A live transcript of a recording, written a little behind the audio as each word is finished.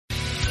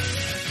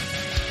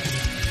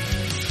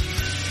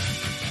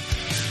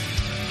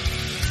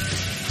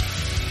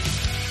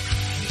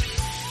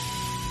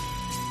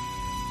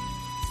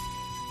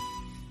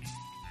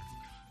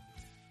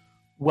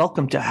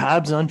Welcome to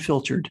Habs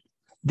Unfiltered.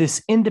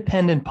 This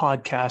independent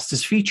podcast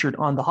is featured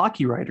on the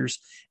Hockey Writers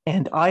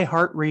and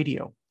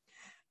iHeartRadio,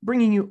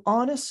 bringing you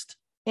honest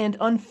and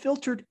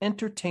unfiltered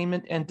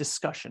entertainment and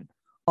discussion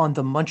on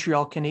the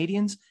Montreal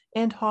Canadiens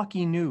and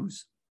hockey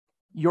news.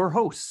 Your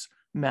hosts,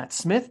 Matt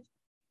Smith,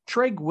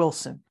 Treg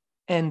Wilson,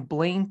 and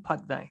Blaine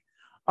Putney,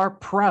 are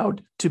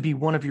proud to be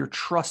one of your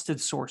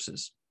trusted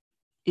sources.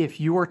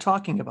 If you are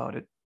talking about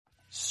it,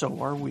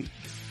 so are we.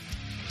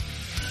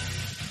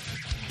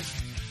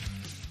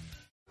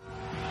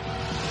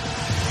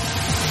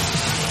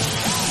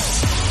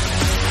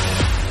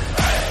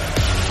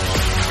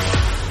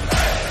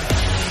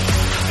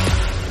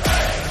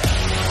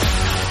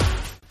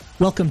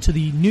 Welcome to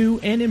the new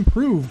and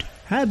improved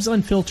Habs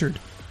Unfiltered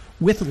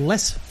with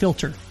less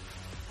filter,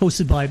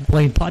 hosted by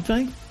Blaine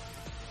Potvang,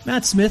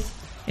 Matt Smith,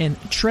 and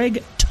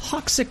Treg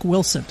Toxic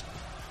Wilson.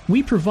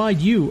 We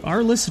provide you,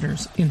 our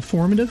listeners,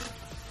 informative,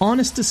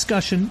 honest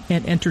discussion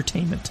and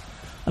entertainment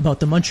about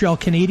the Montreal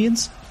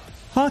Canadiens,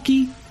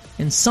 hockey,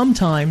 and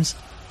sometimes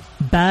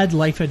bad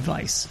life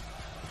advice.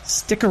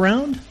 Stick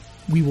around.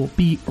 We will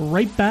be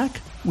right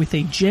back with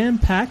a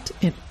jam-packed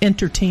and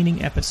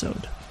entertaining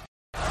episode.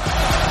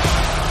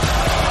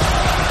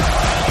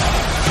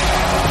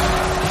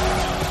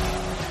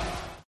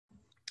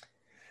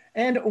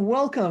 And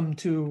welcome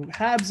to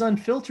Habs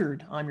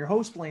Unfiltered. I'm your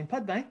host, Blaine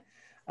Putney.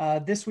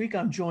 This week,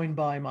 I'm joined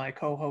by my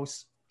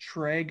co-host,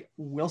 Treg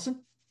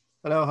Wilson.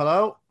 Hello,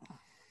 hello.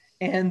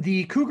 And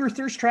the Cougar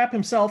Thirst Trap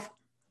himself,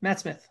 Matt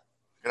Smith.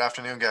 Good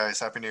afternoon, guys.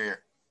 Happy New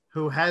Year.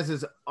 Who has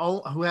an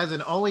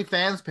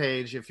OnlyFans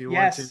page if you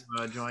want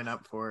to join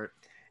up for it.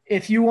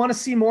 If you want to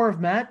see more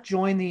of Matt,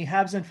 join the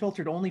Habs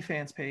Unfiltered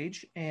OnlyFans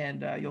page,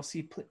 and you'll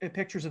see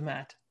pictures of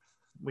Matt.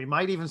 We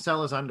might even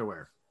sell his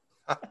underwear.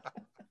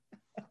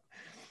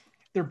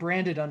 They're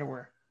branded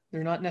underwear.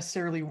 They're not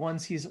necessarily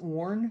ones he's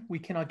worn. We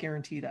cannot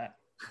guarantee that.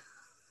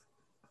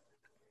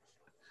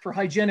 For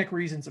hygienic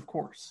reasons, of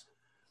course.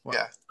 Well,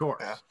 yeah, of course.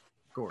 Yeah.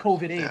 Of course.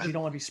 COVID age, you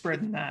don't want to be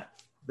spreading that.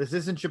 This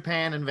isn't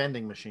Japan and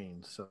vending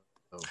machines. So.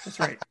 That's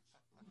right.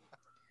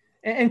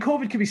 And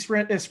COVID can be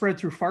spread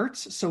through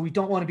farts, so we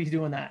don't want to be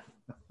doing that.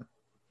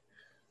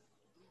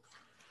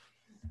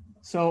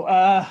 So,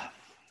 all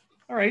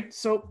right.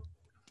 So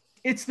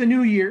it's the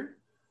new year.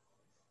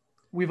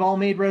 We've all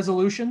made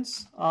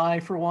resolutions.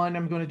 I, for one,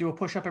 am going to do a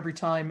push-up every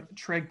time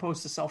Treg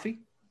posts a selfie.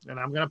 And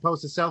I'm going to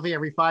post a selfie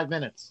every 5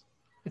 minutes.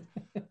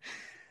 I'm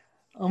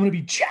going to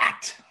be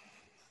jacked.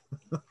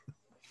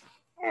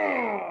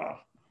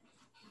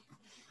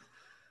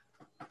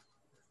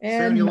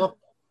 And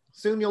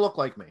soon you look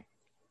like me.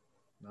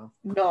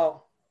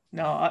 No.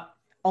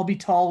 I'll be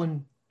tall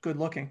and good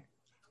looking.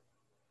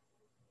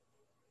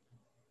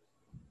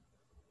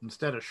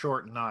 Instead of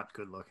short and not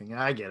good looking.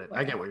 I get it.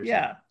 I get what you're saying.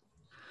 Yeah.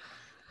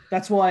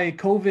 That's why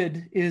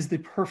COVID is the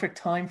perfect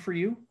time for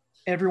you.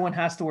 Everyone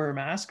has to wear a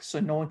mask so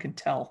no one can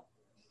tell.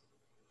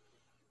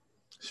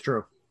 It's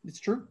true. It's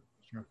true.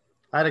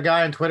 I had a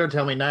guy on Twitter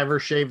tell me never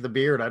shave the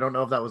beard. I don't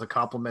know if that was a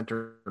compliment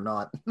or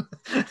not.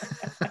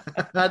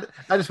 I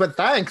just went,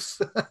 thanks.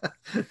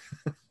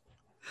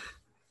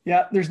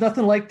 Yeah, there's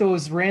nothing like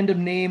those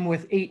random name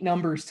with 8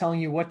 numbers telling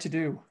you what to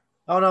do.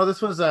 Oh, no,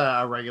 this was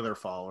a regular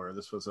follower.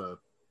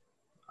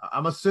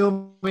 I'm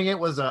assuming it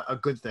was a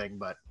good thing,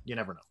 but you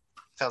never know.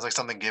 Sounds like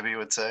something Gibby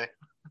would say.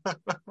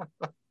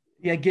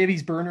 Yeah,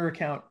 Gibby's burner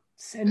account.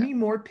 Send me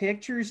more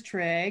pictures,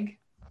 Treg.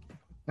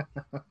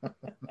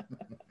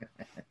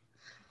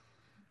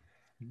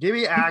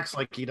 Gibby acts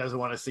like he doesn't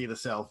want to see the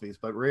selfies,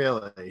 but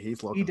really,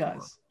 he's looking. He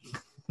does.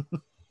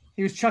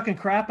 He was chucking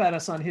crap at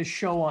us on his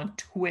show on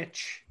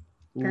Twitch.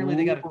 Apparently,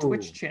 they got a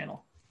Twitch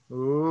channel.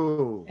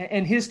 Ooh.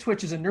 And his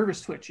Twitch is a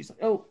nervous Twitch. He's like,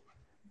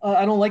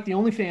 I don't like the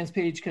OnlyFans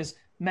page because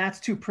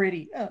Matt's too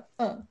pretty.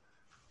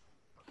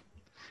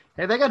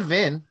 Hey, they got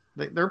Vin.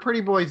 They're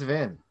pretty boys,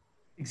 Vin.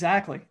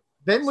 Exactly.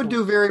 Vin would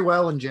do very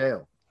well in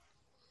jail.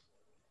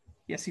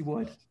 Yes, he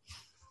would.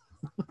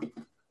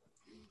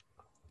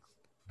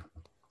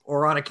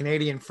 Or on a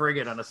Canadian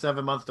frigate on a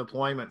 7-month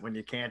deployment when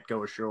you can't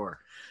go ashore.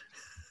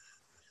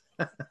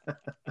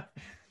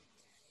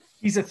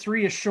 He's a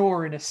 3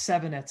 ashore and a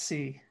 7 at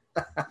sea.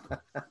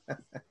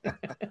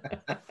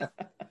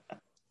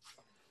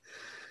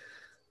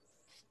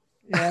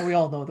 Yeah, we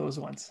all know those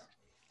ones.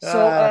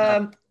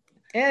 So,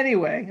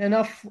 anyway,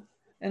 enough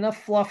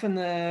fluffing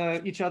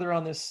each other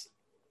on this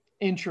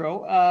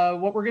intro.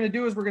 What we're going to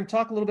do is we're going to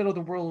talk a little bit of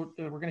the world.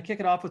 We're going to kick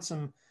it off with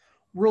some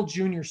World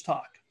Juniors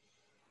talk.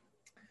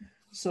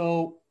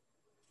 So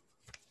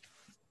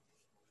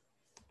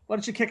why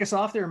don't you kick us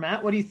off there,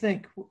 Matt? What do you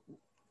think?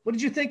 What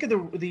did you think of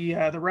the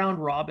round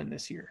robin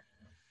this year?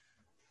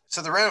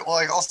 So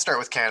I'll start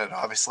with Canada.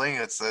 Obviously,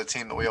 it's the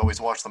team that we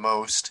always watch the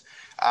most.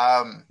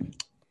 I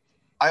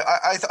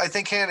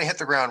think Canada hit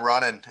the ground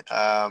running.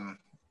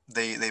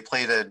 They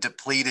played a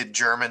depleted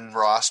German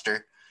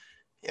roster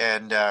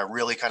and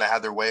really kind of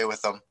had their way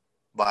with them.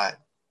 But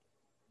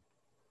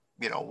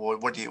you know,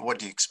 what do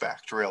you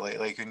expect, really?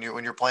 Like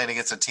when you're playing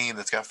against a team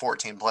that's got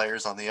 14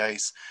 players on the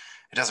ice,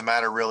 it doesn't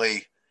matter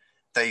really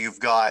that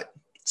you've got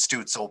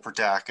Stützle,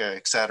 Prataka,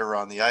 et cetera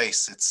on the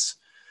ice.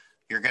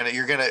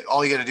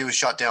 All you got to do is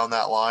shut down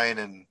that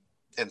line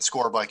and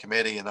score by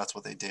committee, and that's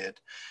what they did.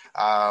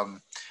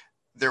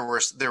 There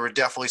were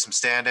definitely some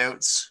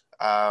standouts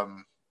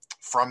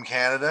from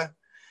Canada,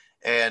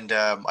 and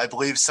I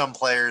believe some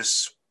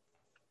players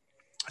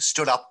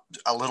stood up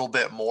a little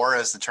bit more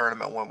as the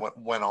tournament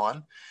went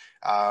on.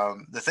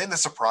 The thing that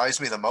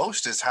surprised me the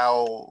most is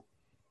how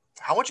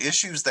much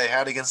issues they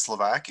had against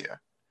Slovakia,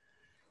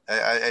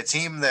 a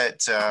team that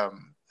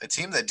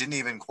didn't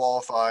even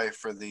qualify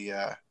for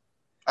the.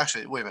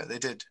 Actually, wait a minute, they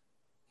did.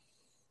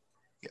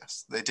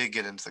 Yes, they did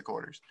get into the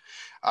quarters,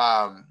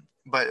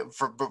 but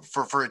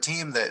for a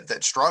team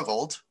that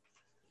struggled,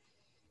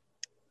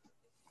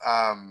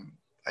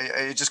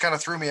 it just kind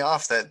of threw me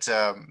off that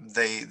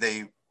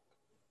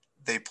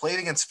they played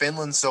against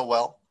Finland so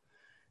well,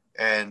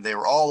 and they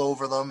were all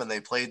over them, and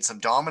they played some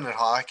dominant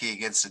hockey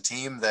against a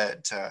team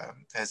that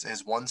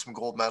has won some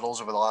gold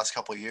medals over the last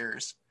couple of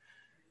years.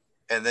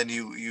 And then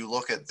you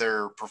look at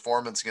their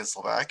performance against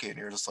Slovakia, and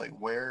you're just like,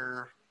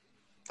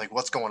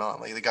 what's going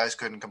on? Like, the guys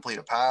couldn't complete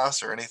a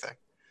pass or anything.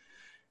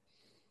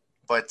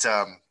 But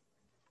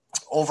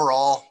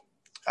overall,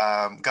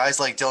 guys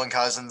like Dylan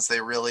Cousins,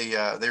 they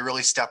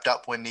really stepped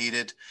up when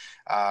needed.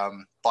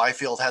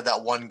 Byfield had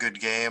that one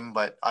good game,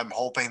 but I'm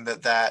hoping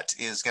that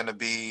is going to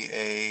be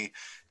a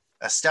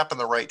step in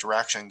the right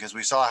direction, because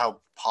we saw how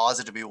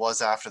positive he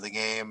was after the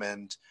game,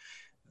 and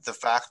the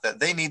fact that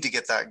they need to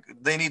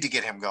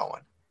get him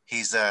going.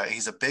 He's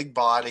a big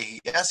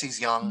body. Yes,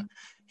 he's young.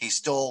 He's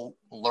still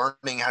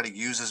learning how to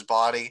use his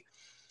body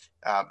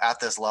at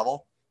this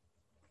level,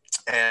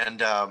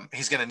 and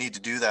he's going to need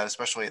to do that,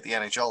 especially at the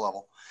NHL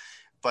level.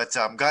 But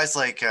guys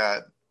like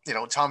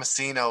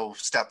Tomasino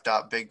stepped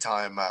up big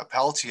time.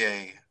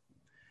 Pelletier,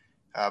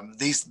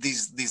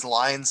 these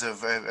lines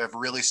have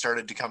really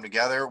started to come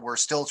together. We're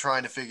still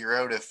trying to figure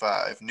out if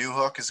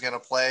Newhook is going to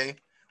play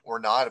or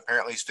not.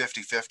 Apparently, he's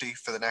 50-50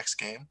 for the next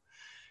game.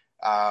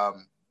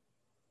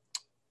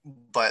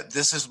 But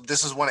this is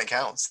when it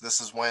counts.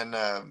 This is when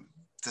you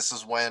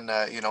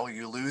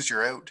lose,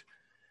 you're out.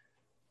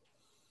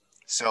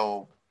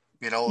 So,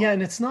 yeah,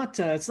 and it's not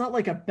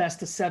like a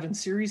best of 7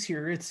 series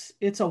here. It's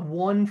a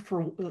one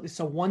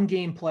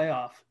game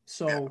playoff.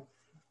 So, yeah.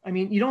 I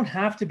mean, you don't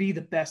have to be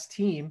the best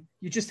team.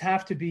 You just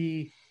have to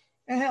be,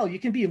 hell, you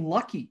can be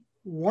lucky.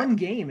 One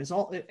game is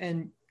all,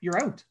 and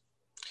you're out.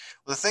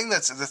 The thing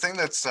that's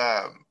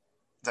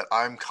that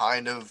I'm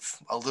kind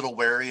of a little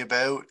wary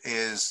about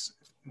is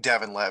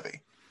Devin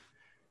Levy.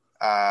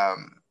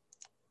 I've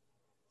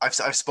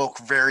spoke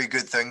very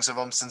good things of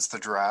him since the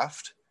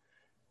draft.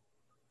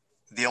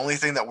 The only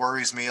thing that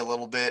worries me a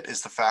little bit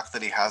is the fact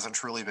that he hasn't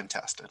truly been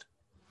tested.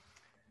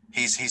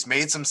 He's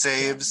made some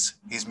saves.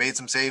 He's made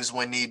some saves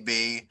when need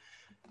be.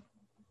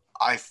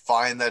 I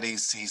find that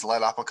he's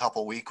let up a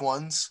couple weak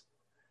ones,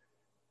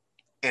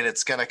 and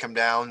it's going to come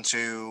down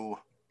to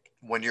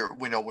when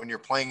you're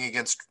playing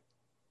against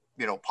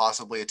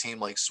possibly a team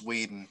like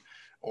Sweden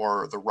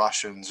or the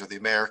Russians or the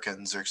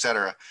Americans, or et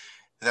cetera,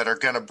 that are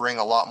going to bring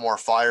a lot more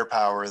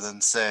firepower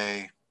than,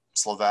 say,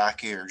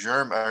 Slovakia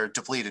or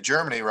depleted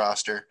Germany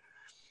roster.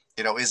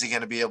 Is he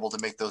going to be able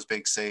to make those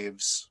big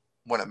saves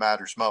when it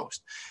matters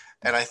most?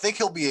 And I think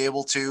he'll be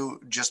able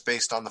to, just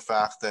based on the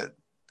fact that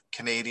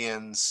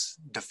Canadians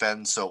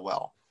defend so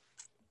well,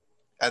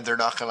 and they're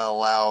not going to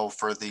allow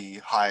for the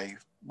high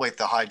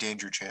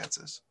danger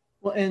chances.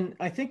 Well, and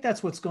I think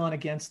that's what's gone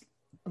against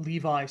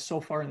Levi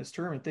so far in this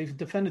tournament. They've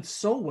defended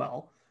so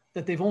well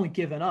that they've only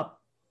given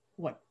up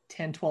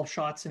 10, 12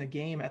 shots in a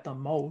game at the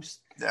most.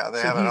 Yeah, they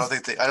haven't.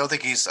 I don't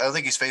think he's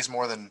faced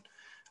more than.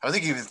 I don't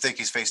think even think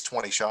he's faced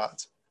 20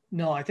 shots.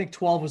 No, I think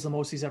 12 was the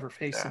most he's ever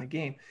faced in a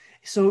game.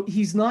 So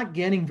he's not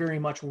getting very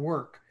much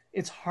work.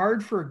 It's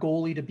hard for a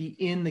goalie to be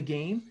in the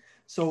game.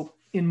 So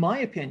in my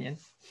opinion,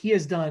 he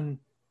has done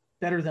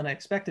better than I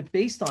expected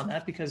based on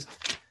that, because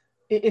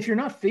if you're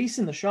not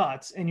facing the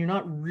shots and you're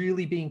not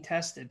really being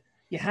tested,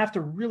 you have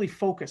to really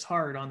focus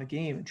hard on the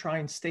game and try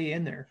and stay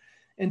in there.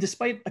 And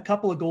despite a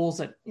couple of goals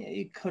that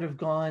it could have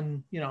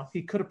gone,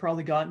 he could have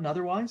probably gotten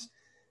otherwise,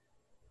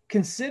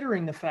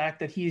 considering the fact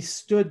that he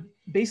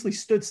basically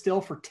stood still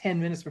for 10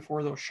 minutes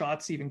before those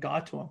shots even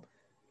got to him,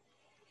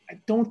 I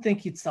don't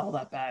think he'd all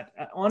that bad.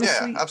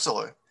 Honestly, yeah,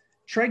 absolutely.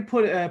 Treg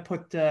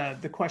put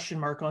the question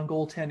mark on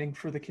goaltending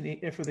for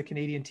the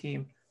Canadian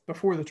team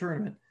before the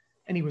tournament,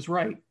 and he was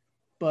right.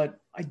 But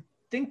I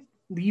think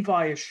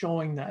Levi is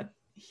showing that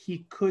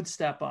he could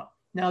step up.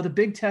 Now, the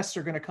big tests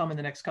are going to come in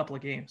the next couple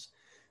of games.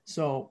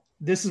 So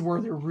this is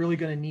where they're really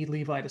going to need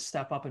Levi to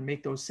step up and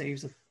make those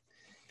saves. If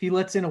he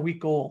lets in a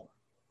weak goal,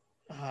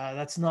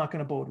 that's not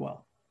going to bode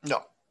well.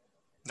 No.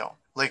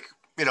 Like,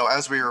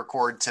 as we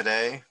record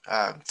today,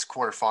 it's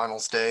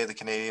quarterfinals day. The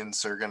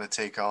Canadians are going to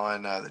take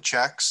on the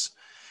Czechs.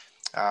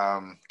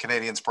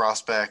 Canadians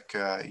prospect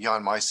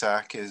Jan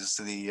Mysak is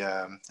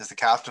the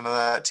captain of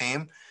that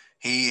team.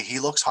 He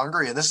looks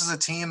hungry, and this is a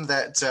team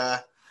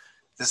that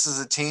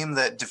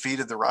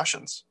defeated the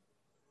Russians.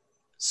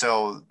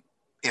 So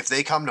if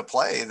they come to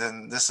play,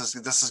 then this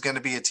is going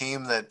to be a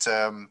team that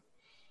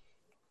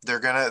they're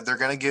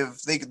gonna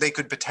give they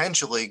could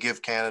potentially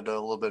give Canada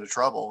a little bit of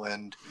trouble.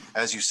 And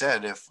as you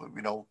said, if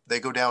they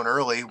go down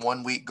early,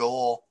 1 week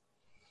goal,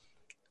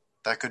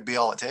 that could be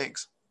all it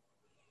takes.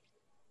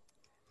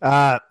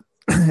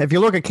 If you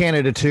look at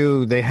Canada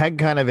too, they had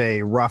kind of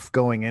a rough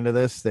going into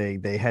this.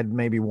 They had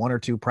maybe 1 or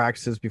 2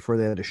 practices before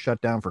they had to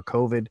shut down for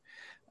COVID.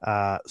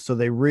 So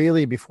they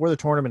really, before the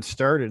tournament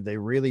started, they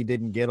really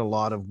didn't get a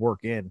lot of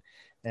work in.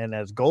 And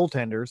as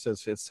goaltenders,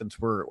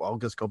 I'll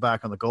just go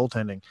back on the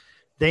goaltending.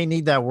 They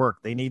need that work.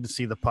 They need to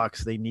see the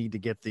pucks. They need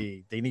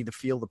to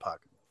feel the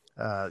puck.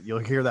 You'll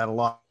hear that a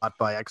lot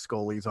by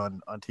ex-goalies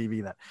on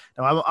TV.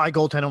 Now, I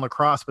goaltend on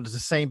lacrosse, but it's the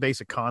same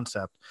basic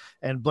concept.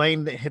 And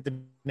Blaine hit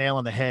the nail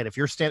on the head. If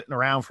you're standing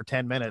around for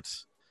 10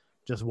 minutes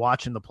just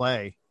watching the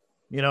play,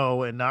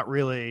 and not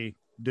really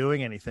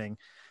doing anything,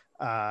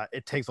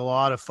 it takes a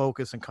lot of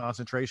focus and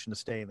concentration to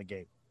stay in the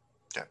game.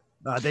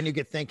 Yeah. Then you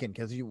get thinking,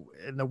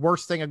 and the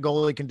worst thing a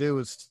goalie can do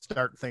is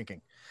start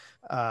thinking,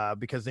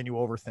 because then you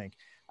overthink.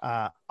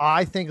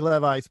 I think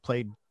Levi's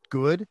played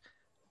good.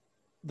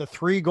 The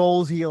 3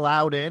 goals he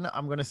allowed in,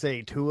 I'm going to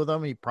say 2 of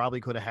them he probably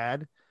could have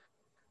had.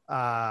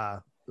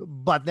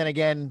 But then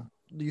again,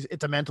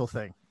 it's a mental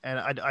thing, and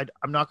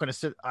I'm not going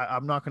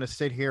to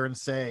sit here and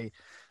say,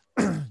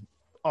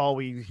 oh,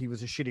 he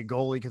was a shitty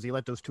goalie because he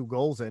let those 2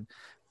 goals in.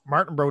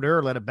 Martin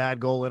Brodeur let a bad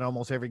goal in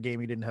almost every game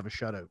he didn't have a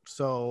shutout.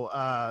 So,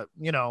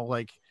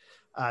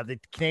 the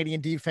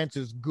Canadian defense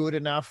is good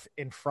enough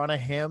in front of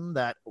him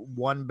that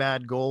 1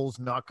 bad goal is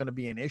not going to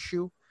be an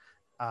issue.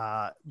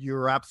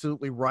 You're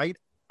absolutely right.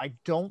 I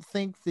don't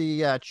think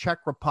the Czech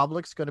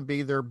Republic's going to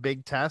be their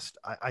big test.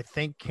 I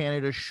think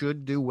Canada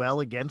should do well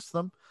against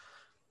them.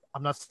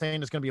 I'm not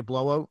saying it's going to be a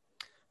blowout.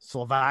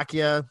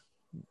 Slovakia,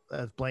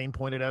 as Blaine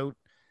pointed out,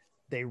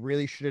 they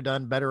really should have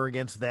done better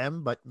against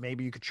them, but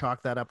maybe you could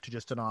chalk that up to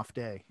just an off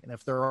day. And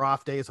if their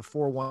off day is a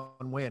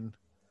 4-1 win,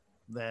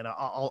 then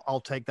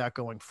I'll take that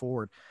going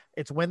forward.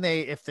 It's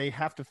if they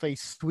have to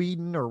face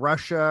Sweden or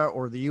Russia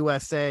or the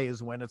USA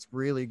is when it's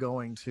really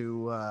going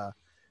to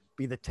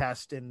be the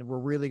test, and we're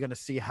really going to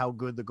see how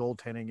good the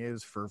goaltending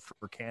is for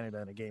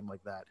Canada in a game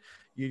like that.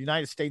 The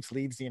United States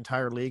leads the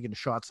entire league in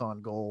shots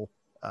on goal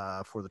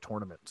for the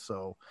tournament,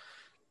 so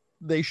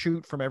they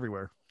shoot from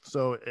everywhere.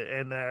 So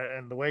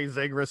and the way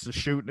Zegras is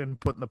shooting and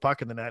putting the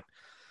puck in the net,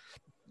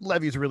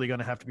 Levy's really going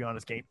to have to be on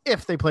his game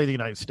if they play the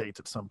United States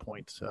at some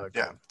point.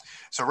 Yeah.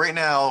 So right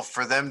now,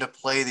 for them to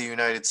play the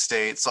United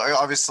States,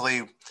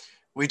 obviously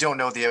we don't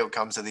know the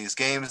outcomes of these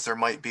games. There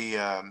might be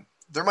an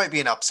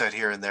upset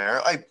here and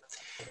there.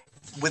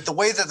 With the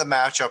way that the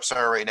matchups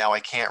are right now, I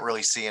can't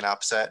really see an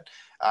upset.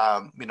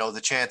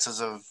 The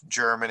chances of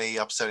Germany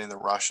upsetting the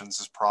Russians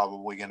is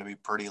probably going to be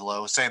pretty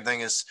low. Same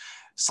thing as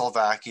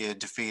Slovakia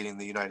defeating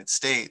the United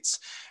States.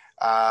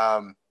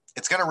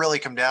 It's going to really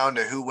come down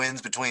to who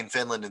wins between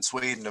Finland and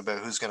Sweden about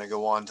who's going to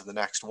go on to the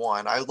next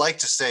one. I would like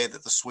to say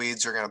that the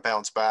Swedes are going to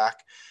bounce back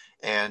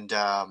and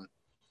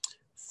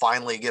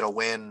finally get a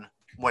win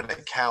when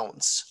it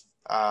counts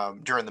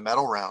during the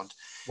medal round.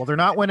 Well, they're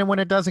not winning when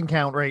it doesn't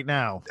count right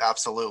now.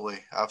 Absolutely.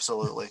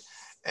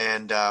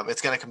 And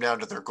it's going to come down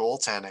to their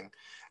goaltending.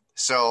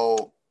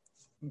 So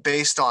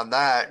based on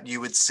that, you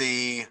would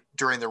see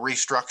during the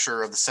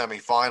restructure of the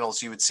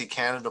semifinals, you would see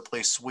Canada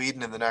play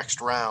Sweden in the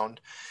next round,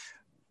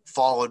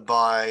 followed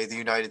by the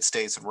United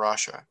States and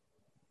Russia,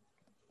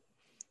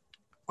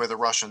 where the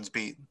Russians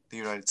beat the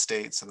United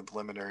States in the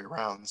preliminary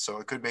round. So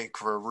it could make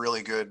for a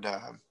really good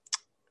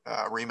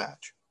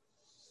rematch.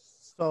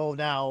 So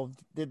now,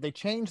 did they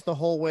change the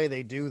whole way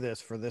they do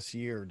this for this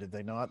year? Did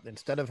they not?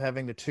 Instead of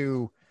having the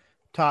 2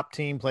 top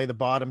team play the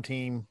bottom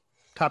team,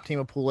 top team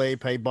of Pool A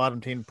play bottom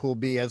team of Pool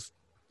B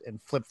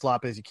and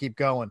flip-flop as you keep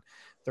going,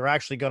 they're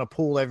actually going to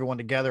pool everyone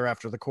together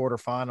after the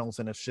quarterfinals,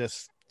 and it's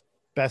just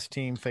best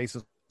team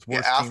faces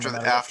worst team.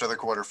 After the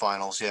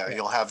quarterfinals, yeah,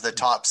 you'll have the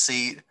top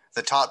seed.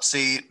 The top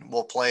seed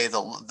will play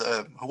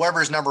the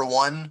whoever's number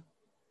 1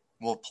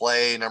 will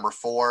play number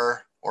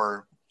 4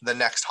 or the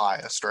next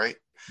highest, right?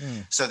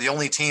 So the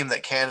only team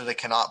that Canada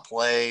cannot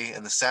play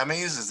in the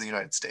semis is the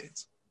United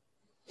States.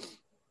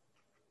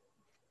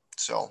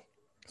 So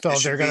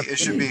it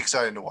should be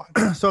exciting to watch.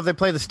 So if they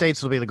play the States,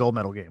 it'll be the gold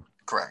medal game.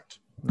 Correct.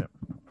 Yeah.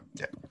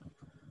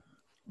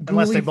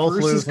 Unless they both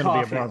lose, it'll be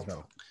a bronze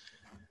medal.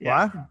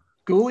 Yeah. What?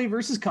 Goalie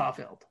versus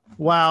Caulfield.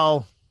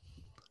 Well,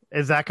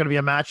 is that going to be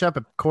a matchup?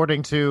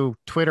 According to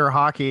Twitter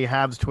Hockey,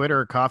 Habs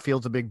Twitter,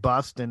 Caulfield's a big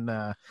bust,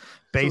 and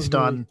based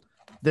on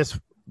this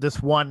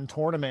one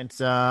tournament,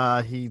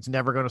 he's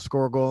never going to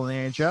score a goal in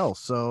the NHL.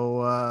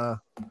 So,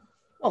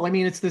 well, I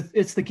mean, it's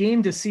the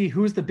game to see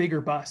who's the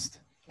bigger bust.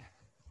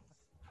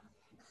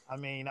 I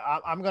mean,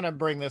 I'm going to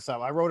bring this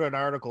up. I wrote an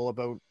article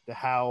about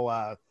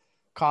how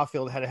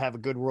Caulfield had to have a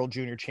good World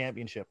Junior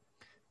Championship.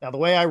 Now, the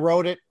way I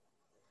wrote it,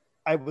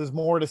 I was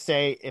more to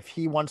say if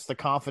he wants the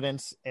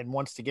confidence and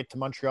wants to get to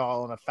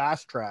Montreal on a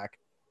fast track,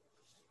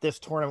 this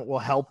tournament will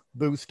help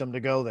boost him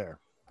to go there.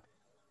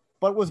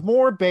 But it was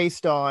more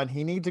based on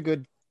he needs a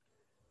good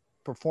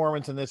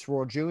performance in this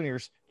World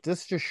Juniors.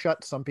 This just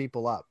shut some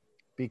people up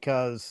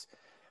because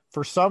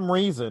for some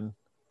reason,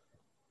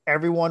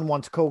 everyone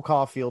wants Cole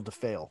Caulfield to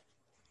fail,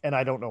 and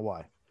I don't know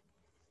why.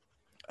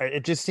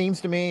 It just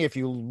seems to me, if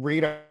you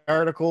read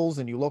articles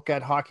and you look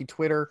at hockey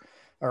Twitter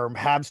or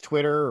Habs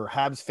Twitter or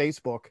Habs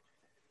Facebook,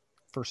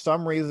 for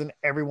some reason,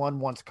 everyone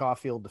wants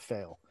Caulfield to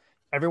fail.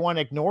 Everyone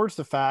ignores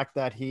the fact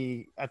that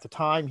at the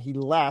time he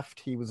left,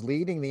 he was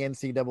leading the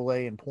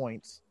NCAA in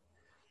points,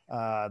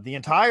 the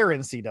entire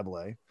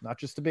NCAA, not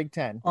just the Big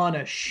Ten. On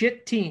a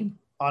shit team.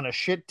 On a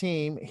shit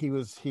team, he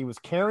was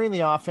carrying the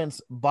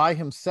offense by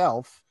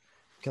himself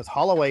because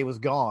Holloway was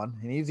gone,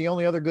 and he's the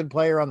only other good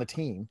player on the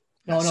team.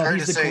 No,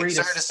 he's the greatest.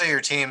 Sorry to say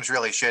your team's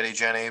really shitty,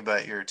 Jenny,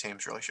 but your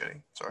team's really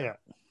shitty. Sorry. Yeah.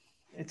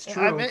 It's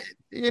true.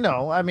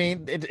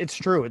 It's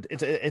true.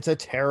 It's a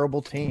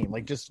terrible team.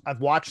 Like, just I've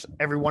watched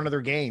every one of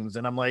their games,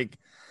 and I'm like,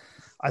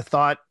 I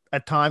thought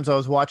at times I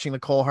was watching the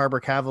Cole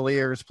Harbor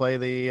Cavaliers play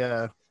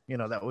the,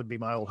 that would be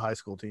my old high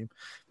school team,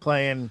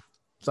 playing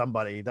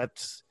somebody.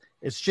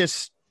 It's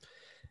just.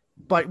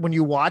 But when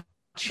you watch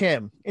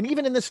him, and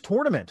even in this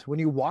tournament, when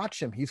you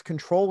watch him, he's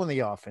controlling the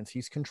offense,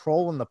 he's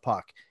controlling the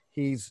puck,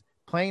 he's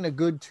playing a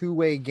good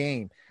two-way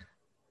game.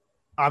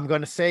 I'm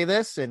going to say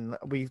this, and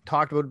we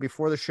talked about it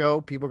before the show.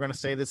 People are going to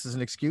say this is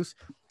an excuse.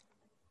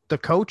 The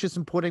coach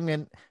isn't putting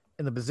him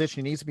in the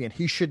position he needs to be in.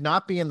 He should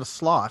not be in the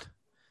slot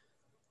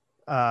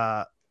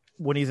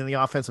when he's in the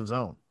offensive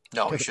zone.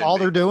 No, all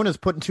they're doing is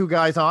putting two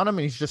guys on him,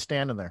 and he's just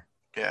standing there.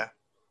 Yeah.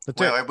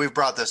 We've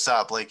brought this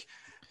up. Like,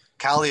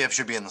 Kaliev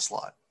should be in the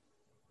slot.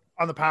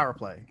 On the power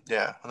play.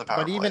 Yeah, on the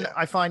power play. But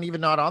I find even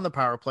not on the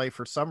power play,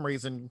 for some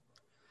reason,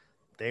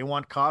 they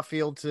want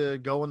Caulfield to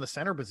go in the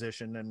center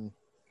position, and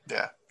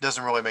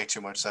doesn't really make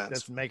too much sense.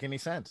 Doesn't make any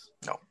sense.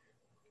 No.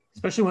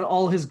 Especially when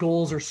all his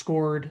goals are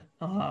scored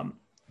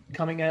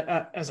coming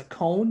as a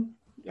cone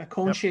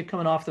shape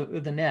coming off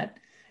the net.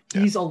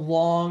 He's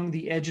along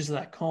the edges of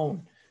that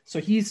cone.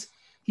 So he's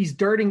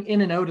darting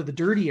in and out of the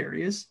dirty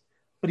areas,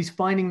 but he's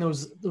finding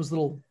those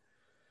little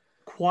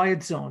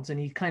quiet zones, and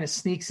he kind of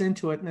sneaks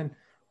into it and then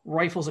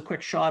rifles a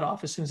quick shot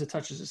off as soon as it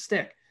touches his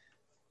stick.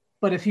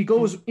 But if he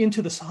goes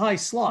into the high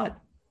slot,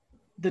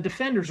 the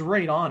defender's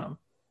right on him.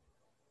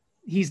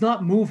 He's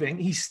not moving.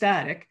 He's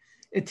static.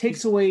 It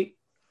takes away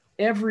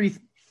every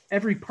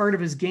part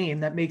of his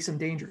game that makes him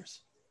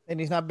dangerous. And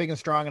he's not big and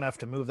strong enough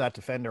to move that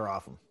defender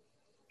off him.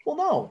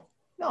 Well,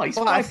 no, he's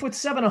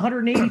 5'7",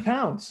 180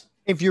 pounds.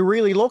 If you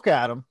really look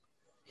at him,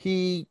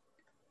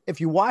 if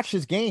you watch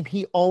his game,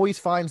 he always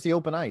finds the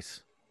open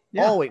ice.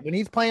 Yeah. Always. When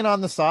he's playing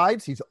on the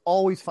sides, he's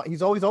always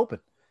open.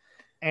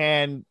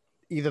 And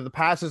either the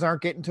passes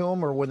aren't getting to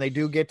him, or when they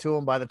do get to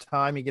him, by the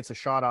time he gets a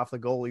shot off the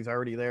goal, he's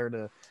already there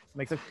to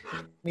make them.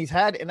 He's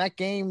had in that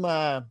game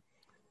that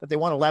they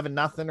won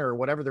 11-0 or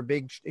whatever, their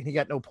big, he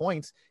got no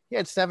points. He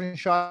had 7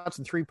 shots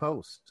and 3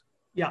 posts.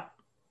 Yeah.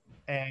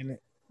 And,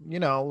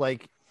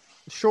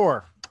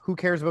 sure, who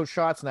cares about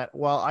shots in that?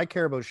 Well, I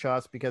care about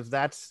shots because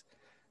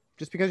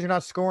just because you're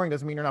not scoring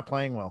doesn't mean you're not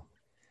playing well.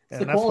 It's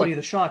the quality of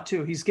the shot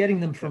too. He's getting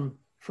them from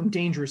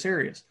dangerous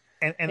areas.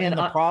 And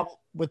the problem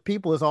with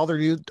people is all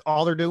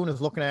they're doing is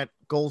looking at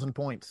goals and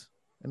points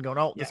and going,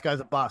 "Oh, this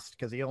guy's a bust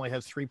because he only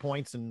has 3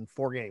 points in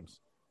 4 games.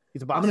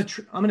 He's a bust."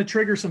 I'm gonna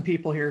trigger some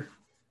people here.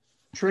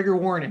 Trigger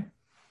warning: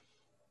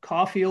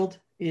 Caulfield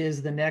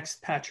is the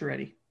next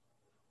Pacioretty.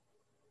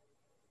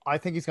 I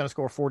think he's going to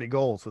score 40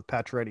 goals, with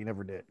Pacioretty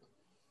never did.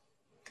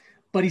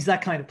 But he's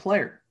that kind of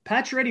player.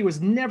 Pacioretty was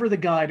never the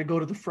guy to go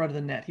to the front of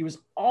the net. He was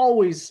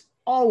always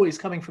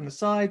coming from the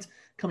sides,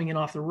 coming in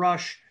off the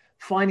rush,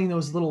 finding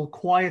those little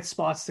quiet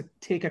spots to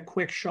take a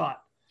quick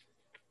shot.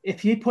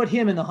 If you put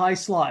him in the high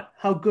slot,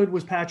 how good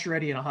was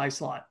Pacioretty in a high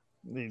slot?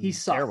 He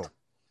sucked. Terrible.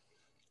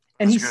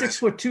 And he's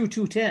 6'2",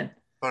 210.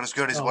 About as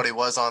good as what he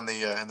was on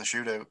the in the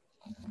shootout.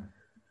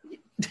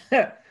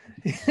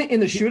 In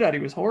the shootout, he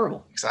was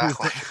horrible.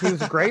 Exactly. He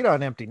was great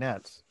on empty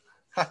nets.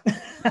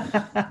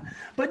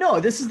 But no,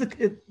 this is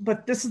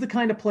the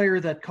kind of player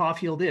that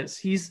Caulfield is.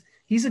 He's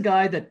a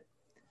guy that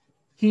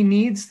he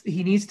needs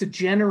to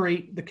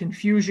generate the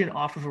confusion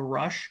off of a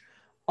rush,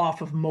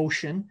 off of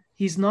motion.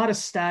 He's not a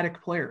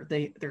static player.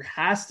 There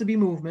has to be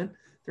movement.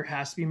 There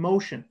has to be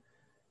motion.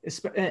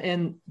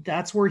 And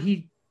that's where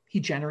he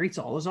generates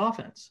all his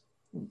offense.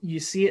 You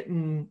see it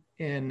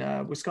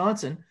in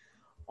Wisconsin.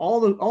 All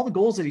the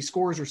goals that he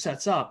scores or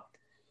sets up,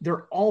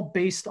 they're all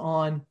based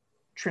on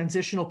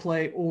transitional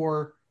play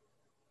or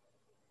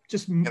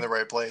just in the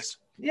right place.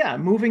 Yeah,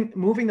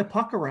 moving the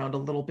puck around a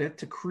little bit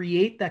to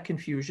create that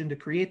confusion, to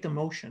create the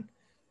motion.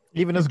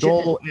 Even his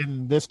goal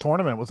in this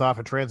tournament was off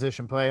a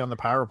transition play on the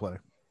power play.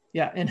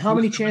 Yeah, and how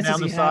many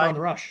chances he had on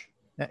the rush?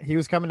 He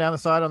was coming down the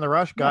side on the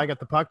rush. Guy got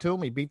the puck to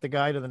him. He beat the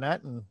guy to the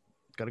net and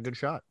got a good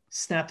shot.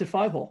 Snapped it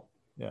 5-hole.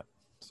 Yeah.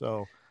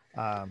 So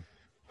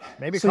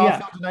maybe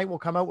Caulfield tonight will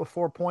come out with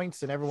 4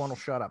 points and everyone will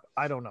shut up.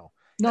 I don't know.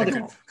 No,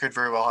 could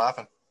very well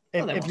happen.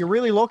 If you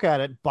really look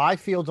at it,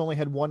 Byfield's only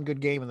had 1 good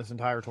game in this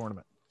entire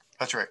tournament.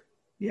 That's right.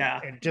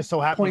 Yeah. And it just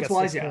so happens he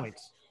got 6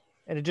 points.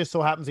 And it just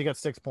so happens he got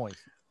 6 points.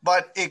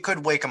 But it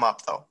could wake him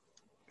up, though.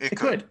 It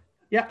could.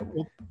 Yeah.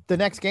 Well, the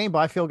next game,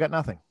 Byfield got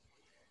nothing.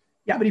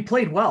 Yeah, but he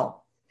played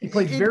well. He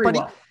played very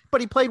well.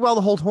 But he played well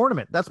the whole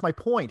tournament. That's my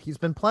point. He's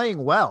been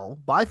playing well.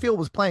 Byfield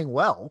was playing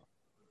well.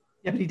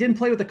 Yeah, but he didn't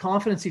play with the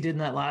confidence he did in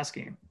that last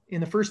game.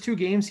 In the first two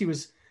games, he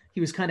was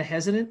kind of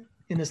hesitant.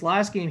 In this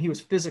last game, he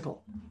was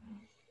physical.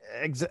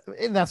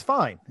 And that's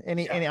fine. And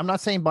I'm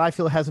not saying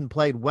Byfield hasn't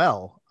played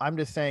well. I'm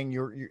just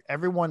saying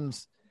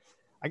everyone's.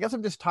 I guess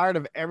I'm just tired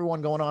of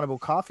everyone going on about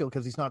Caulfield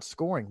because he's not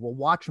scoring. Well,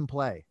 watch him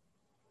play.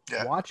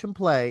 Yeah. Watch him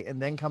play, and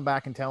then come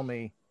back and tell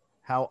me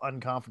how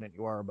unconfident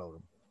you are about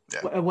him.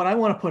 Yeah. What I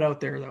want to put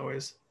out there, though,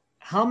 is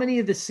how many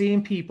of the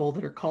same people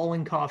that are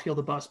calling Caulfield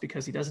a bust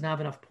because he doesn't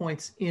have enough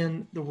points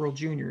in the World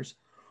Juniors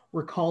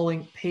were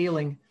calling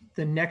Poehling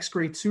the next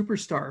great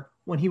superstar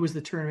when he was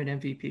the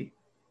tournament MVP.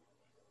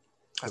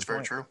 That's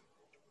very true.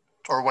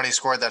 Or when he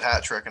scored that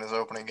hat trick in his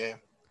opening game.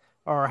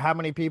 Or how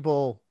many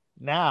people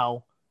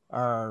now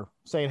are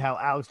saying how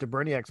Alex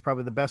DeBriniak's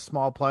probably the best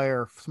small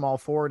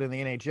forward in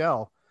the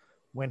NHL.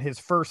 When his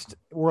first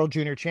World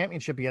Junior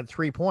Championship, he had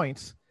 3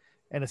 points.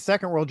 And his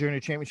second World Junior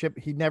Championship,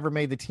 he never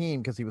made the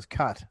team because he was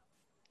cut.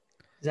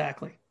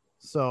 Exactly.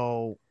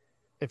 So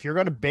if you're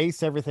going to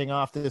base everything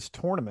off this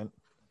tournament,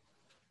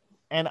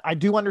 and I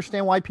do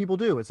understand why people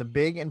do, it's a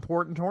big,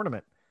 important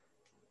tournament.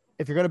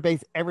 If you're going to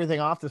base everything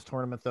off this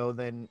tournament, though,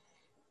 then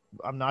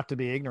I'm not to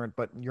be ignorant,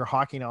 but your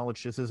hockey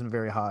knowledge just isn't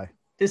very high.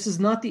 This is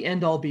not the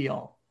end all be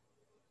all.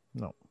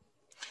 No.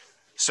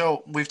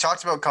 So we've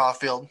talked about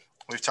Caulfield.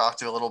 We've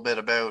talked a little bit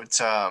about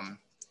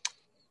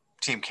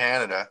Team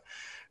Canada.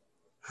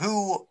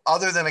 Who,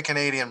 other than a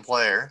Canadian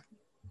player,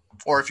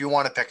 or if you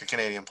want to pick a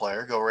Canadian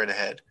player, go right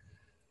ahead.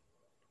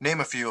 Name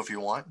a few if you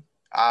want.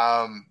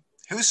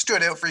 Who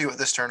stood out for you at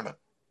this tournament?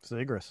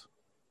 Zegras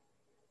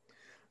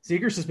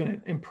has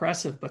been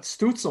impressive, but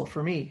Stützle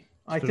for me.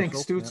 I think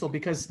Stützle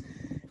because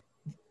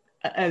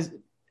as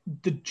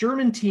the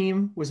German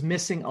team was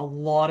missing a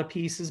lot of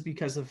pieces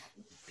because of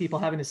people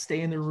having to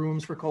stay in their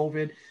rooms for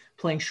COVID,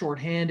 playing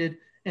shorthanded,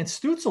 and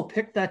Stützle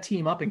picked that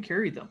team up and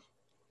carried them.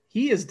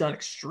 He has done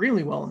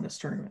extremely well in this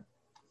tournament.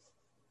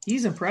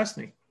 He's impressed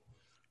me.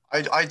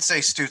 I'd say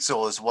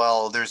Stützle as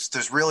well.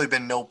 There's really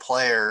been no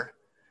player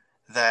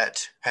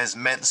that has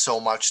meant so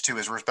much to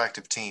his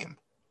respective team.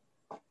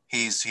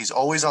 He's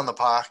always on the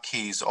puck.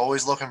 He's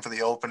always looking for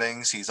the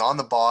openings. He's on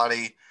the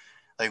body.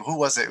 Like, who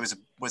was it?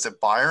 Was it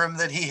Byram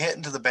that he hit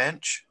into the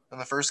bench in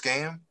the first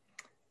game?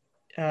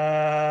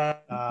 Yeah,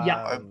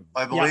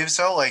 I believe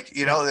so. Like,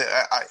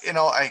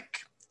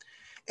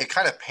 it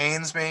kind of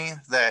pains me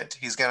that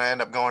he's going to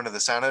end up going to the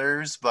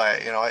Senators,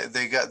 but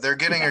they're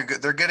getting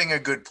a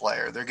good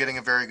player. They're getting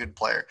a very good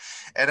player.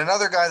 And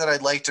another guy that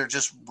I'd like to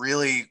just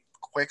really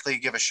quickly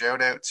give a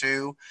shout out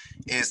to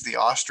is the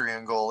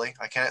Austrian goalie.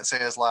 I can't say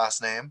his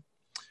last name.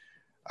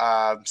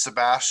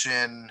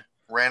 Sebastian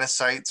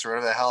Ranisites or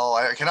whatever the hell.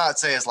 I cannot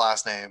say his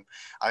last name.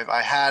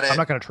 I had it. I'm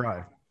not going to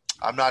try.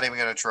 I'm not even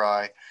going to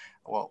try.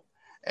 Well,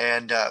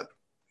 and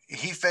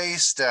he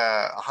faced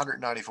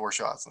 194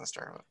 shots in this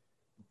tournament.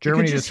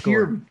 Germany just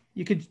scored.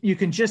 You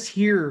can just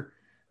hear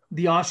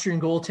the Austrian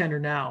goaltender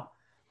now.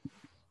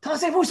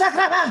 Tassez-vous,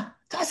 sacrément!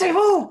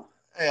 Tassez-vous!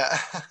 Yeah,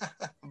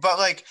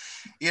 but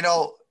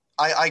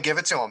I give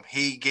it to him.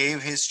 He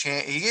gave his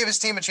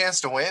team a chance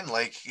to win.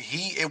 Like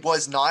it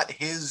was not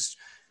his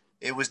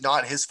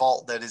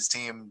fault that his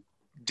team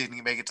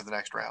didn't make it to the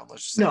next round.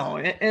 Let's just say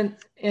that.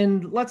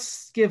 And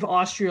let's give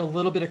Austria a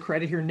little bit of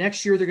credit here.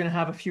 Next year they're going to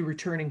have a few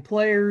returning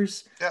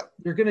players. Yeah,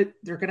 they're going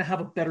to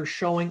have a better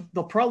showing.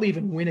 They'll probably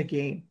even win a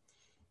game.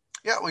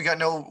 Yeah, look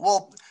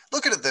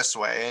at it this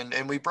way,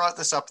 and we brought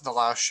this up in the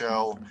last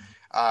show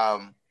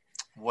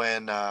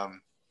when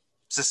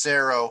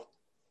Cicero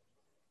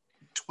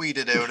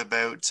tweeted out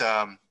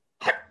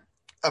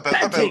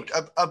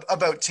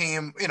about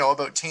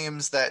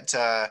teams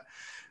that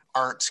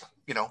aren't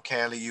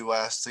Canada,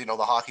 US, the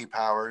hockey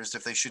powers,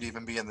 if they should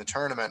even be in the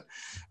tournament.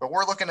 But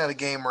we're looking at a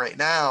game right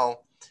now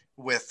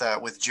with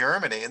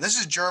Germany, and this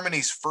is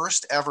Germany's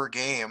first ever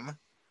game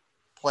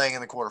playing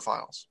in the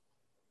quarterfinals.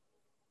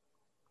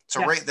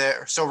 So right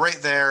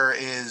there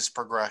is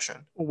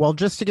progression. Well,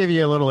 just to give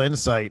you a little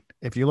insight,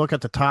 if you look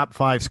at the top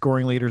 5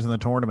 scoring leaders in the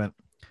tournament,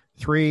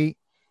 3,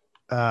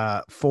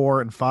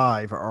 4, and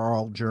 5 are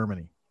all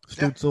Germany.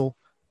 Stützle,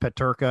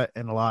 Peterka,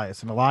 and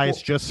Elias. And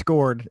Elias just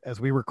scored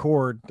as we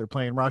record. They're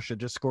playing Russia.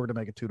 Just scored to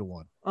make it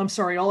 2-1. I'm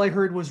sorry. All I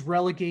heard was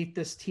relegate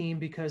this team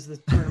because the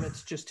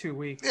tournament's just too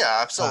weak. Yeah,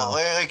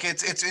 absolutely. Like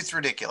it's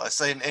ridiculous.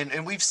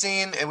 And we've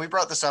seen, and we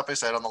brought this up, I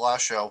said on the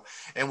last show,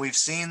 and we've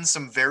seen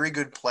some very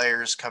good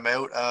players come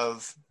out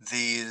of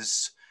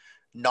these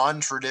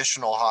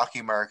non-traditional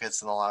hockey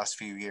markets in the last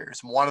few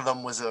years. One of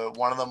them was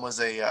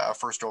a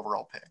first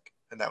overall pick,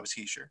 and that was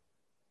Hischier.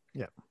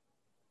 Yeah.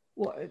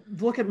 Well,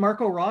 look at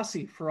Marco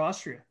Rossi for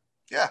Austria.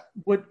 Yeah.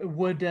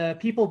 Would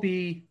people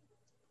be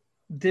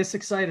this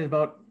excited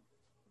about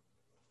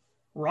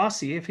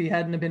Rossi if he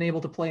hadn't been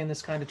able to play in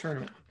this kind of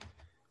tournament?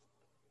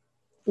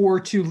 Or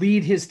to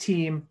lead his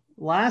team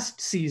last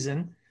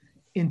season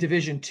in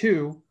Division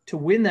 2 to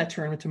win that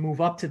tournament to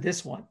move up to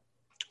this one?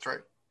 That's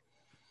right.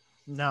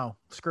 No,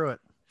 screw it.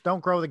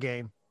 Don't grow the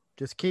game.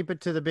 Just keep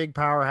it to the big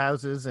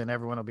powerhouses and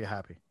everyone will be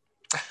happy.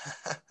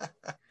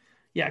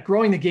 Yeah,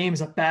 growing the game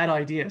is a bad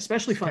idea,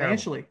 especially It's terrible.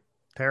 financially.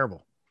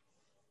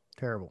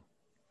 Terrible.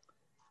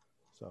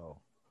 So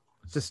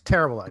it's just a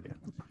terrible idea.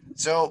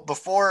 So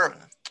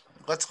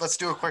let's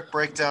do a quick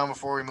breakdown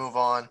before we move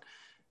on.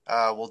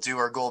 We'll do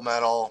our gold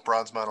medal,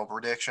 bronze medal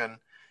prediction.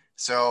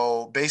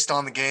 So based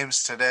on the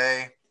games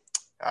today,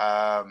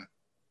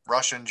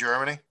 Russia and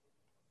Germany.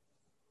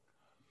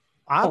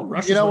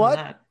 Russia's You know winning what?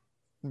 that.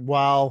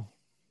 Well,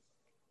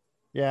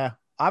 yeah,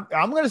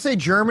 I'm going to say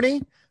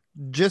Germany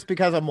just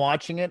because I'm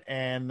watching it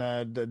and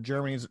the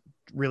Germany's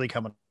really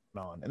coming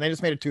on, and they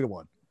just made it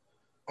 2-1.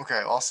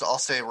 Okay, I'll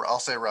say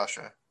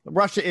Russia.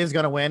 Russia is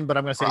going to win, but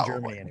I'm going to say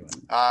Probably. Germany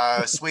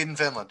anyway. Sweden,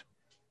 Finland.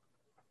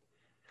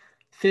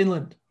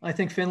 Finland. I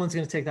think Finland's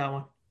going to take that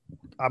one.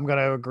 I'm going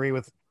to agree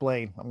with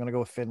Blaine. I'm going to go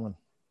with Finland.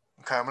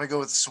 Okay, I'm going to go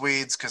with the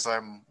Swedes because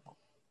I'm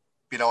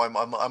a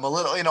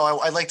little,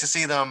 I'd like to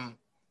see them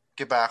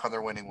get back on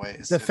their winning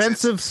ways.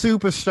 Defensive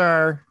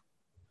superstar,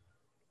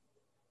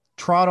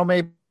 Toronto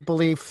Maple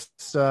Leafs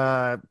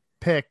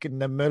pick,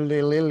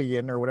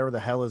 Nemililian or whatever the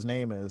hell his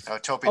name is.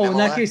 Topi in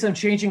that Niemela. case, I'm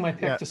changing my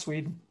pick Yeah. to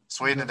Sweden.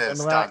 Sweden it is.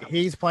 Nemililian. Done.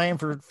 He's playing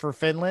for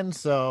Finland,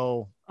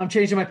 so I'm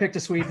changing my pick to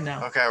Sweden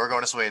now. Okay, we're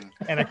going to Sweden.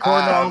 and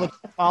according to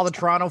all the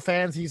Toronto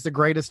fans, he's the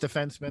greatest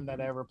defenseman that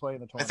ever played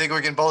in the I tournament. think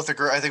we can both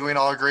agree. I think we can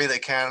all agree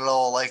that Canada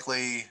will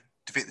likely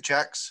defeat the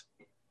Czechs,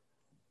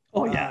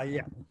 Oh, yeah.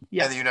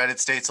 Yeah. and the United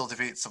States will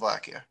defeat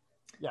Slovakia.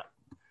 Yeah.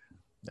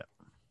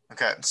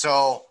 Okay,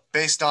 so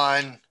based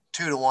on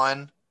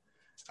 2-1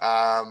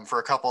 for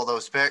a couple of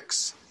those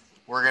picks,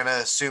 we're gonna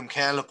assume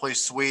Canada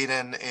plays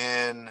Sweden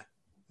in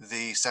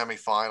the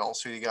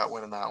semifinals. Who do you got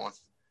winning that one?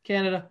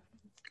 Canada.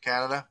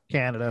 Canada.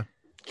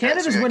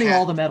 Canada's so we got winning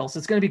all the medals.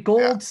 It's going to be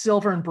gold,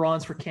 silver, and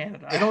bronze for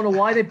Canada. I don't know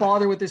why they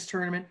bother with this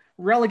tournament.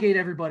 Relegate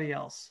everybody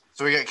else.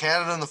 So we got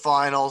Canada in the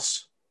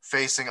finals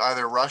facing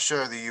either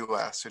Russia or the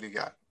U.S. Who do you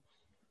got?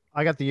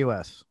 I got the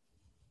U.S.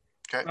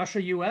 Okay.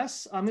 Russia,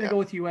 U.S. I'm going to go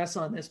with U.S.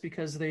 on this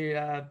because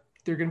they're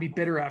going to be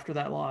bitter after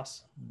that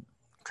loss.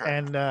 Okay.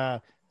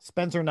 And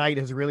Spencer Knight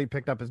has really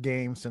picked up his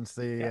game since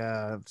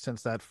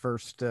since that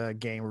first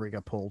game where he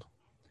got pulled.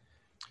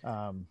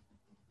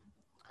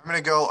 I'm going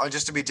to go,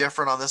 just to be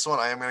different on this one,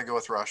 I am going to go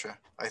with Russia.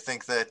 I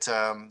think that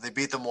they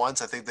beat them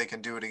once. I think they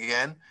can do it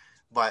again,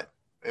 but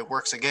it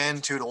works again,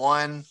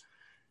 2-1.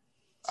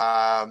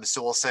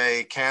 So we'll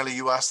say Canada,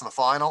 U.S. in the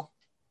final.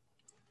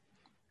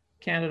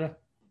 Canada,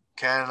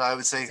 I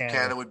would say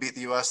Canada would beat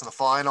the U.S. in the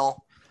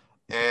final.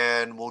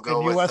 And we'll go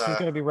And with U.S. is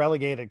going to be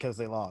relegated because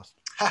they lost.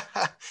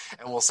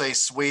 and we'll say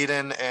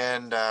Sweden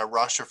and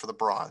Russia for the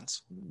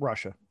bronze.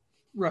 Russia.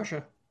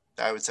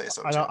 I would say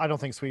so, too. I don't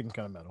think Sweden's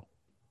going to medal.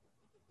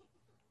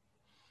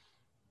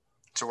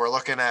 So we're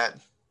looking at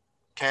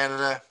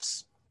Canada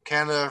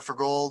for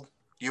gold,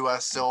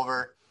 U.S.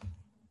 silver,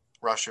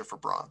 Russia for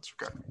bronze.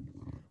 Okay.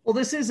 Well,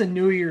 this is a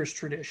New Year's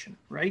tradition,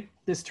 right?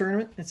 This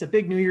tournament, it's a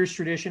big New Year's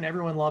tradition.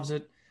 Everyone loves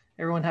it.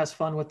 Everyone has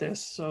fun with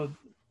this. So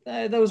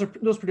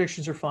those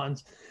predictions are fun.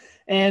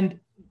 And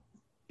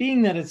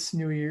being that it's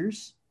New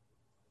Year's,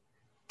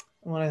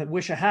 I want to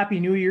wish a happy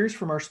New Year's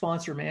from our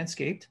sponsor,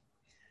 Manscaped.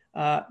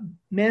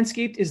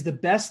 Manscaped is the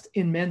best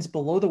in men's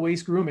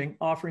below-the-waist grooming,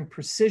 offering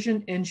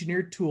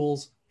precision-engineered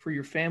tools for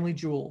your family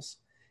jewels.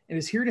 It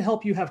is here to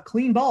help you have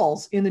clean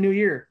balls in the new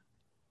year.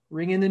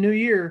 Ring in the new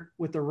year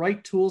with the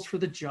right tools for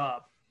the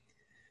job.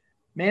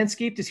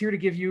 Manscaped is here to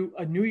give you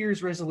a New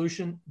Year's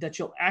resolution that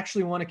you'll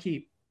actually want to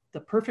keep. The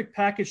Perfect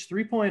Package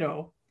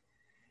 3.0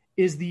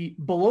 is the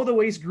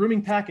below-the-waist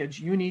grooming package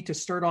you need to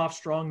start off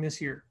strong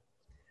this year.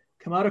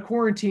 Come out of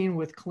quarantine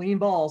with clean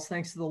balls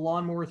thanks to the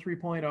Lawnmower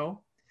 3.0.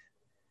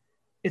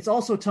 It's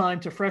also time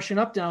to freshen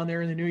up down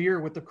there in the new year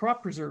with the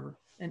Crop Preserver,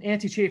 an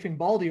anti-chafing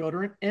ball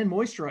deodorant and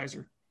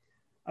moisturizer.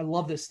 I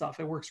love this stuff.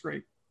 It works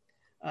great.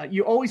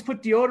 You always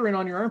put deodorant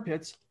on your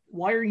armpits.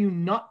 Why are you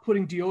not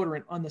putting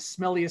deodorant on the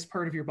smelliest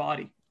part of your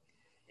body?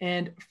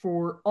 And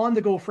for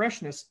on-the-go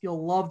freshness,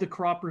 you'll love the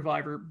Crop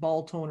Reviver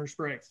Ball Toner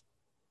Spray.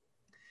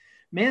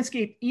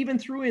 Manscaped even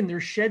threw in their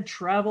Shed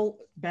Travel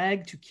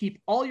bag to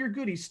keep all your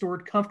goodies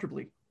stored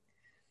comfortably.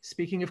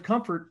 Speaking of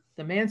comfort,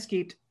 the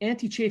Manscaped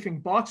anti-chafing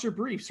boxer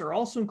briefs are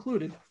also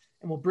included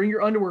and will bring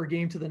your underwear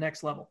game to the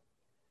next level.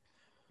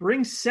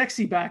 Bring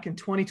sexy back in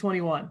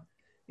 2021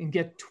 and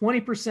get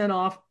 20%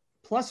 off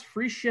plus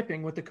free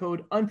shipping with the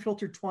code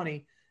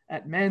unfiltered20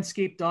 at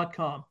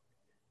manscaped.com.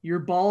 Your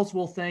balls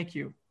will thank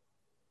you.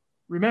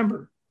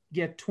 Remember,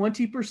 get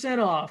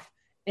 20% off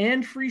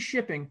and free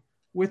shipping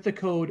with the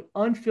code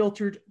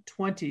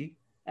unfiltered20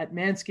 at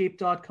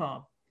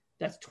manscaped.com.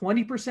 That's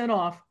 20%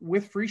 off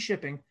with free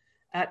shipping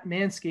at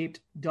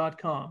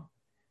manscaped.com.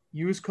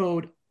 Use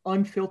code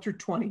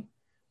unfiltered20.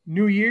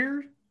 New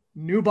year,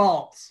 new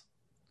balls.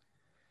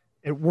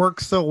 It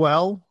works so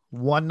well.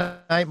 One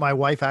night, my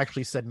wife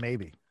actually said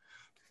maybe.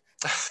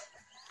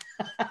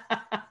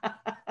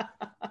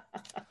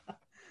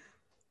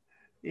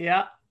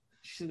 Yeah.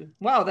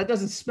 Wow, that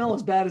doesn't smell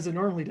as bad as it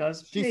normally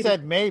does. She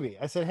said maybe.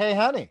 I said, hey,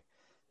 honey.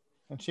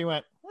 And she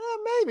went,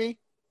 maybe.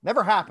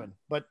 Never happened,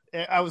 but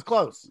I was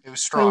close. It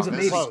was strong. It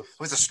was It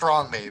was a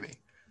strong maybe.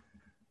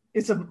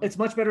 It's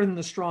much better than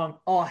the strong.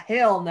 Oh,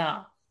 hell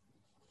no.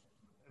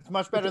 It's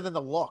much better than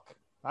the look.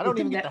 I don't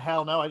even get the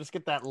hell no. I just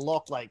get that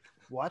look like,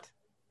 what?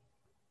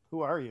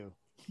 Who are you?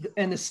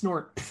 And the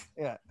snort.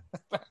 Yeah.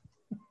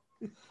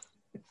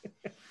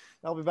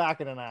 I'll be back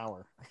in an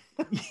hour.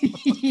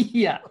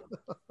 Yeah.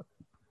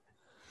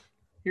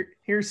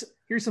 Here's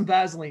some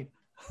Vaseline.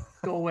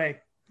 Go away.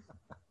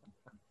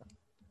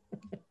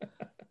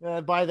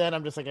 By then,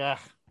 I'm just like,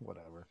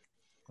 whatever.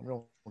 I'm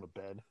going to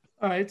bed.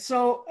 All right.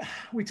 So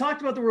we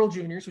talked about the World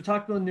Juniors. We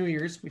talked about New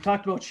Year's. We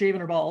talked about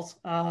shaving our balls.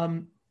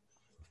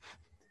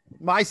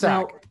 My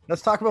sack.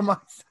 Let's talk about my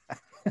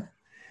sack.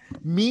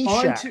 Me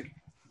sack.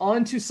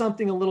 On to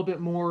something a little bit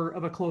more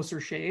of a closer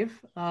shave.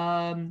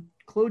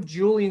 Claude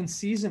Julien's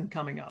season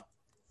coming up.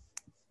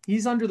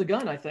 He's under the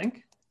gun, I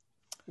think.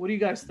 What do you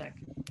guys think?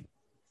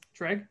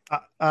 Treg?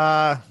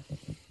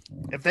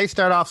 If they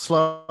start off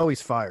slow,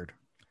 he's fired.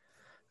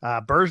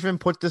 Bergevin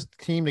put this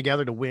team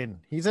together to win.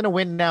 He's in a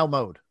win now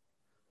mode.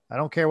 I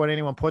don't care what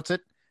anyone puts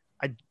it.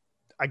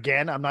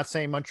 I'm not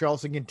saying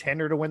Montreal's a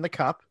contender to win the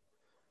cup.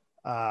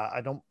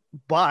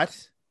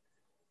 But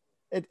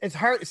it's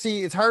hard.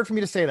 See, it's hard for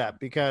me to say that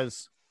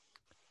because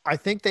I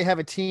think they have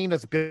a team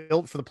that's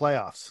built for the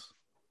playoffs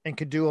and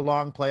could do a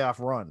long playoff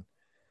run.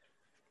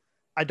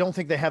 I don't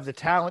think they have the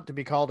talent to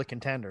be called a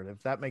contender,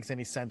 if that makes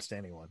any sense to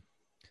anyone.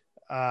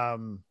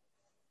 I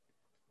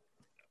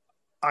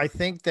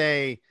think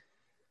they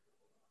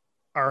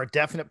are a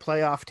definite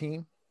playoff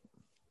team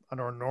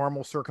under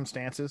normal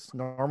circumstances,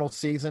 normal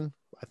season.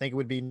 I think there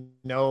would be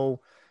no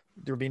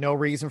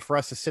reason for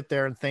us to sit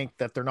there and think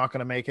that they're not going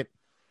to make it.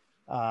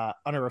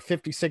 Under a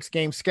 56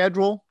 game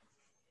schedule,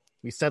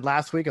 we said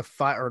last week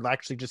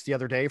actually just the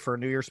other day for a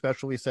New Year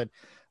special, we said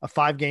a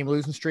 5-game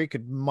losing streak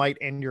might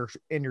end your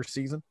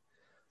season.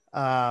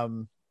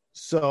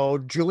 So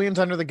Julien's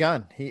under the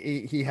gun.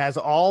 He has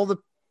all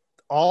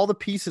the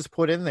pieces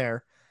put in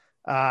there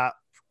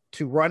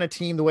to run a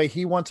team the way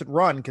he wants it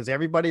run, because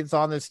everybody that's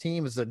on this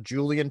team is a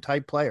Julien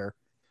type player,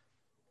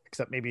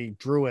 except maybe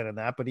Drouin and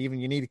that, but even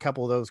you need a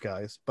couple of those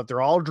guys. But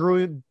they're all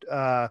Julien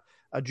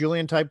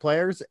type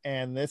players,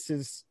 and this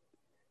is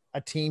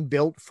a team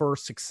built for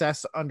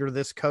success under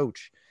this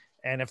coach.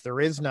 And if there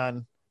is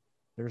none,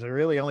 there's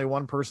really only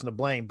one person to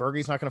blame.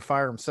 Bergey's not going to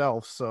fire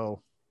himself,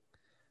 so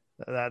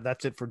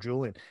that's it for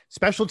Julien.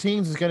 Special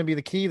teams is going to be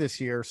the key this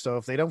year. So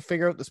if they don't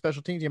figure out the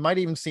special teams, you might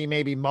even see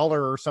maybe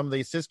Muller or some of the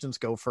assistants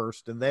go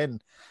first and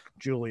then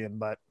Julien.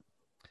 But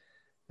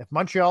if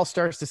Montreal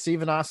starts to see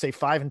Vanasse say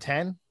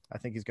 5-10, I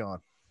think he's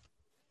gone.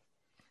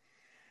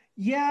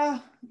 Yeah.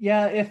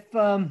 If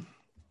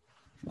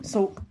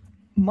so,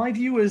 my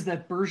view is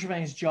that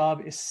Bergevin's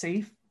job is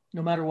safe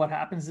no matter what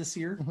happens this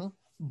year,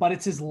 but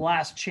it's his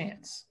last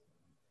chance.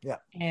 Yeah,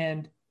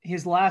 and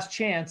his last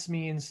chance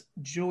means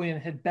Julien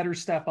had better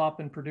step up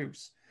and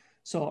produce.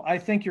 So I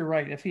think you're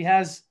right. If he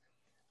has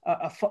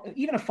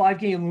even a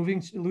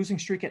 5-game losing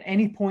streak at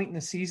any point in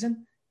the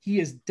season, he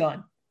is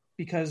done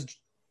because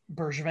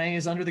Bergevin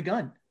is under the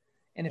gun.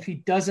 And if he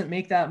doesn't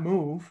make that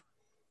move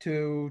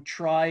to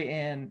try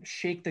and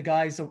shake the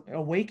guys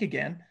awake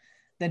again,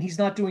 then he's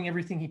not doing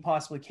everything he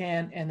possibly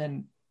can. And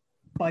then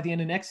by the end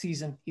of next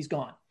season, he's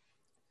gone.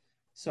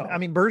 So, I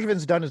mean,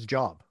 Bergevin's done his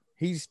job.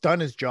 He's done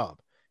his job.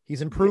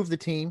 He's improved the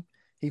team.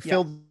 He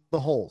filled the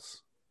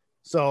holes.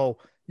 So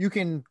you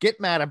can get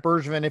mad at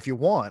Bergevin if you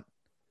want,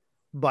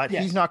 but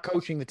he's not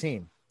coaching the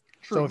team.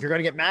 True. So if you're going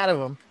to get mad at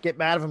him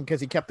because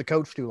he kept the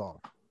coach too long.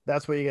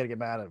 That's what you got to get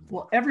mad at him for.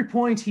 Well, every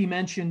point he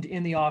mentioned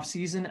in the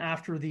offseason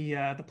after the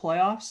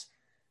playoffs,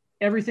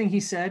 everything he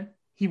said,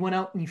 he went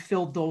out and he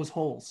filled those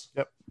holes.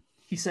 Yep.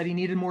 He said he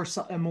needed more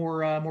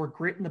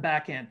grit in the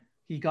back end.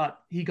 He got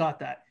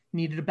that.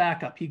 Needed a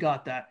backup. He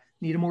got that.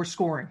 Needed more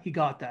scoring. He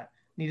got that.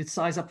 Needed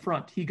size up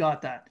front. He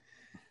got that.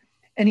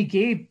 And he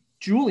gave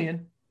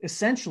Julien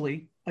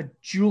essentially a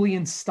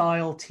Julien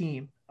style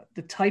team,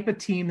 the type of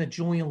team that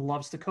Julien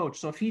loves to coach.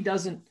 So if he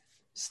doesn't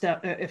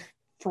if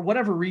for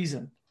whatever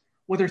reason,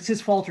 whether it's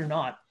his fault or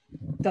not,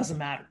 doesn't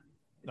matter.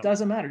 It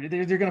doesn't matter.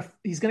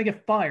 He's going to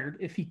get fired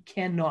if he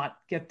cannot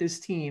get this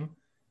team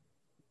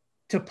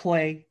to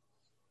play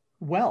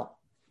well.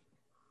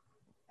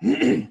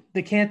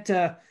 They can't,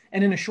 and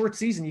in a short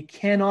season, you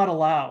cannot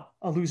allow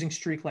a losing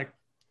streak like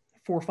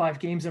 4 or 5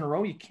 games in a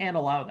row. You can't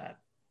allow that.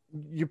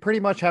 You pretty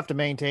much have to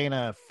maintain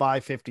a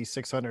 550,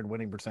 600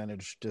 winning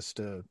percentage just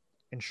to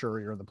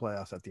ensure you're in the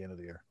playoffs at the end of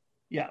the year.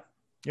 Yeah.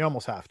 You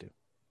almost have to.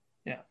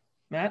 Yeah.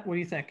 Matt, what do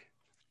you think?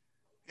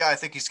 Yeah, I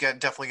think he's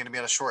definitely going to be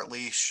on a short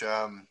leash.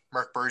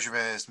 Marc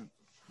Bergevin has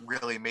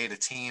really made a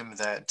team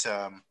that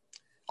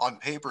on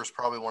paper is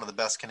probably one of the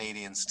best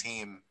Canadians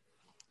team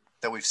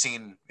that we've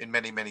seen in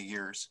many, many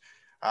years.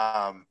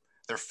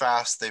 They're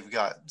fast. They've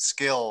got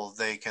skill.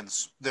 They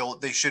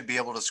should be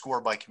able to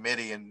score by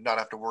committee and not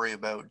have to worry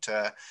about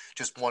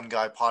just one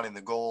guy potting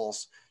the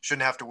goals.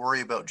 Shouldn't have to worry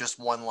about just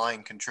one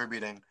line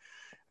contributing.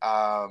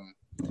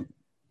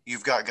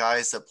 You've got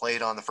guys that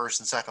played on the first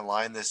and second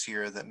line this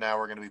year that now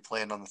are going to be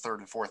playing on the third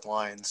and fourth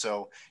line.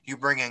 So you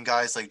bring in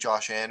guys like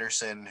Josh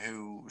Anderson,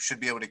 who should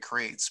be able to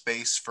create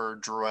space for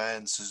Drouin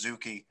and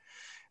Suzuki.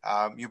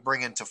 You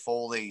bring in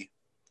Toffoli,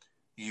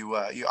 you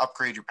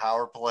upgrade your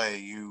power play,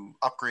 you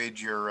upgrade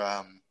your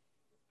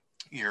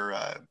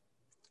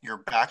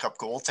backup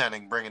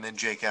goaltending, bringing in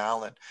Jake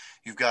Allen.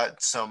 You've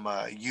got some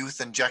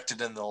youth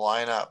injected in the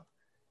lineup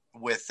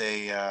with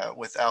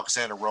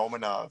Alexander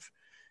Romanov.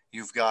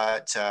 You've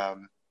got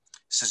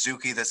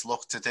Suzuki that's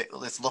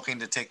looking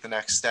to take the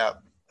next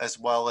step, as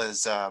well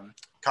as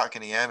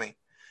Kotkaniemi.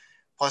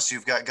 Plus,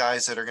 you've got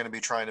guys that are going to be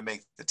trying to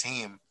make the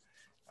team.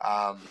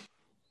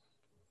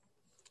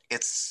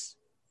 It's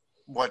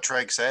what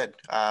Treg said.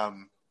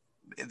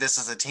 This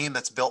is a team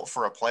that's built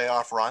for a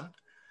playoff run.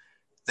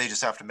 They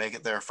just have to make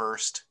it there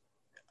first.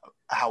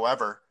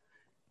 However,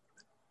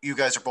 you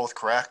guys are both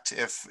correct.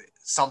 If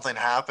something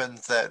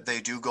happens that they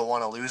do go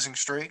on a losing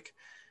streak,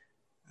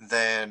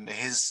 then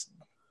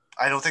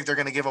I don't think they're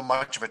going to give him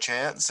much of a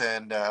chance,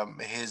 and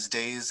his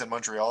days in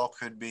Montreal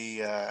could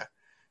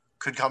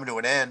come to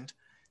an end.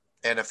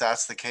 And if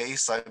that's the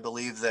case, I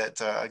believe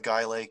that a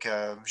guy like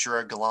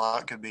Gerard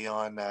Gallant could be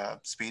on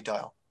speed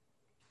dial.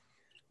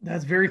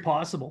 That's very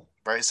possible.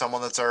 Right?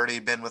 Someone that's already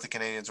been with the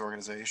Canadiens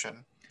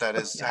organization that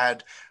has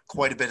had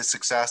quite a bit of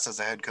success as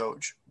a head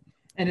coach.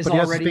 And is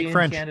already in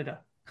French.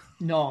 Canada.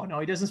 No,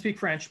 he doesn't speak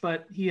French,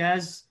 but he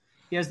has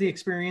the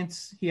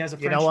experience. He has a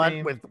French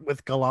name.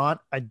 With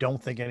Gallant, I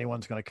don't think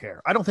anyone's going to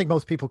care. I don't think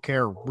most people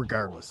care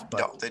regardless.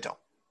 But no, they don't.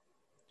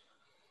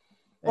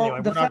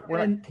 Anyway,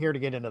 we're not here to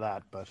get into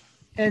that, but.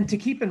 And to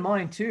keep in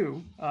mind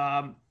too,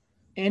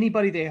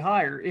 anybody they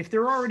hire, if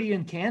they're already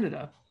in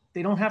Canada,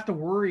 they don't have to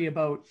worry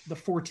about the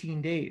 14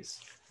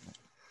 days.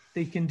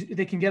 They can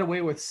get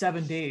away with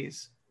 7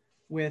 days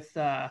with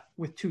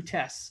 2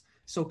 tests.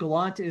 So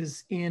Gallant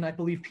is in, I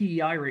believe,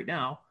 PEI right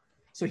now.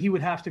 So he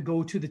would have to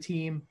go to the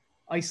team,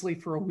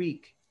 isolate for a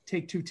week,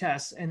 take 2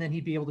 tests, and then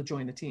he'd be able to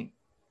join the team.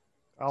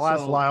 I'll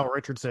ask Lyle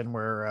Richardson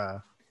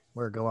where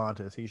Gallant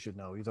is. He should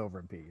know. He's over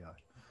in PEI.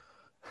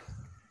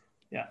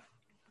 Yeah.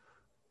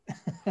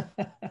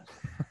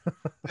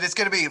 But it's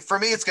going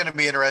to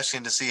be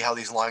interesting to see how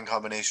these line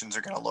combinations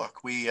are going to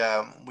look.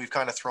 We've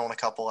kind of thrown a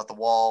couple at the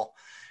wall.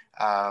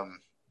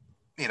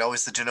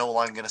 Is the Janot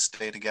line going to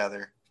stay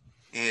together?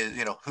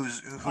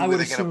 I would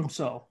assume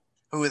so.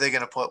 Who are they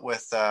going to put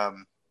with? Are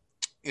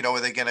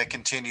they going to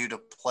continue to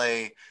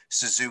play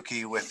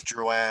Suzuki with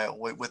Drouin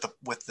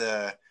with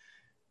the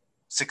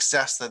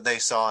success that they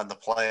saw in the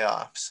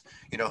playoffs?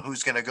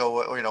 Who's going to go?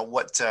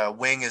 What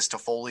wing is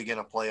Toffoli going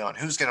to play on?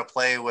 Who's going to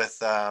play with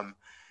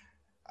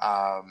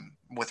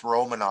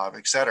Romanov,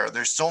 et cetera?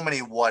 There's so many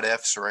what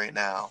ifs right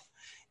now,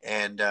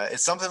 and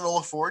it's something to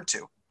look forward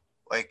to.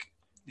 Like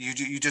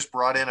you just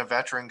brought in a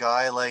veteran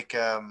guy like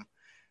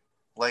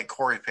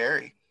Corey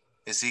Perry.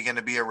 Is he going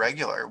to be a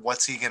regular?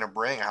 What's he going to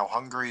bring? How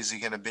hungry is he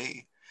going to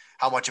be?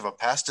 How much of a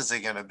pest is he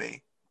going to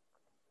be?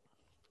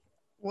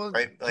 Well,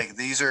 right. Like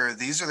these are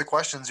the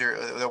questions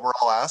that we're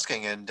all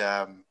asking. And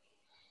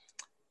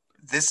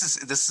this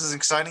is an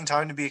exciting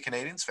time to be a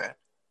Canadiens fan.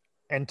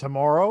 And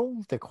tomorrow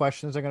the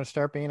questions are going to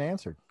start being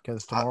answered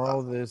because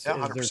tomorrow is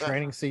their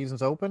training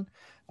season's open.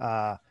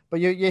 But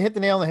you hit the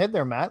nail on the head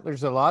there, Matt.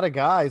 There's a lot of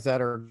guys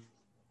that are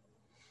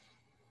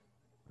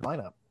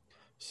lineup.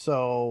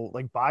 So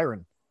like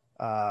Byron,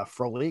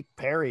 Frolik,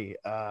 Perry,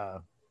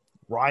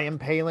 Ryan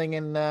Poehling,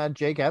 and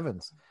Jake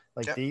Evans.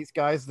 These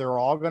guys, they're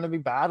all going to be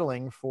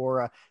battling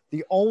for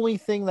the only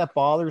thing that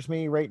bothers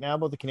me right now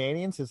about the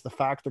Canadiens is the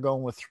fact they're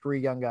going with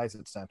 3 young guys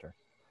at center.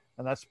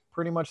 And that's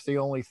pretty much the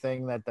only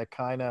thing that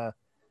kind of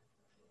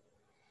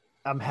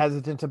I'm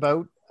hesitant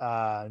about.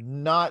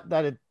 Not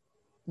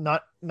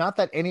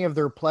that any of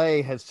their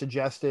play has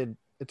suggested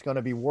it's going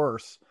to be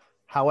worse.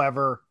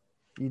 However,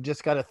 you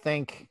just got to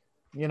think,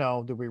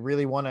 do we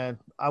really want to?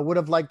 I would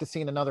have liked to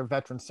seen another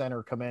veteran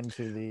center come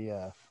into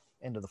the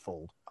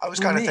fold. I was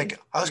kind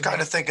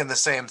of thinking the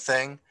same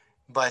thing,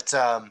 but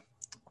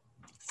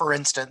for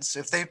instance,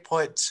 if they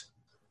put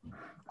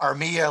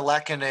Armia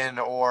Lehkonen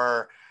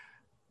or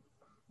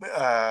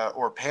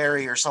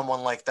Perry or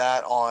someone like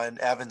that on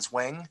Evans'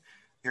 wing,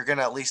 you're going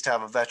to at least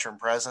have a veteran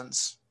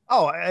presence.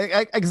 Oh,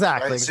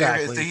 exactly. Right?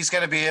 Exactly. So he's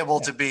going to be able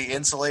to be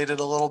insulated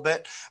a little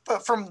bit,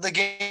 but from the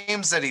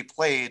games that he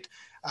played,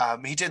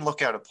 he didn't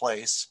look out of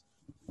place.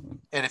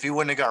 And if he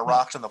wouldn't have got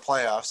rocked in the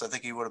playoffs, I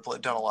think he would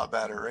have done a lot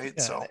better, right?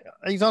 Yeah, so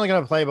he's only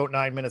going to play about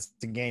 9 minutes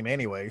a game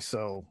anyway.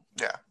 So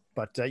yeah,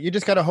 but you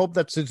just got to hope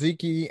that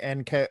Suzuki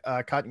and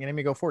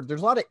Kotkaniemi go forward.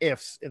 There's a lot of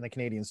ifs in the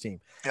Canadiens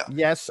team. Yeah.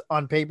 Yes,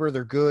 on paper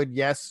they're good.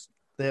 Yes,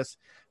 but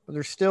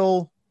there's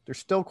still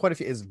quite a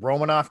few. Is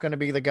Romanov going to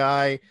be the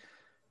guy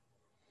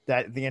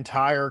that the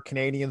entire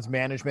Canadiens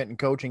management and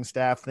coaching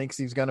staff thinks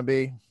he's going to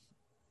be?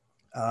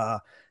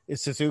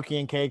 Is Suzuki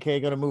and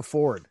KK going to move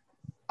forward?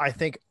 I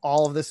think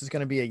all of this is going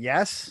to be a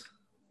yes,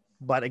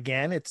 but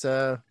again, it's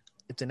an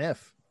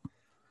if.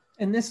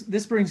 And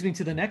this brings me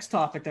to the next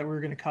topic that we're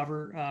going to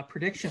cover,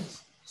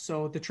 predictions.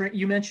 So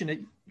you mentioned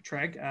it,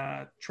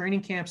 Treg.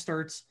 Training camp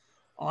starts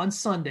on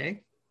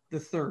Sunday, the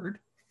 3rd,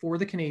 for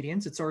the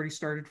Canadiens. It's already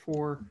started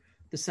for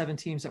the 7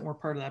 teams that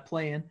weren't part of that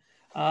play-in.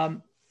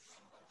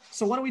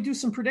 So why don't we do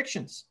some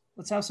predictions?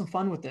 Let's have some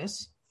fun with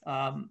this.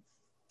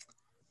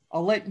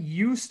 I'll let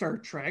you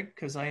start, Treg,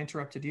 because I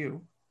interrupted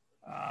you.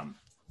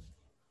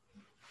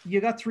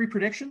 You got 3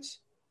 predictions?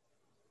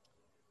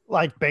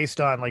 Like based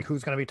on like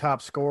who's going to be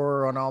top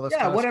scorer on all this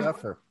kind of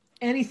stuff? Or?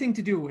 Anything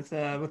to do with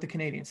the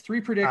Canadians.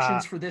 3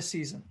 predictions for this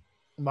season.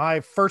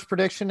 My first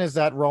prediction is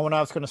that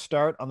Romanov's going to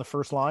start on the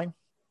first line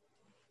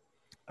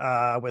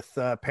with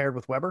paired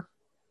with Weber.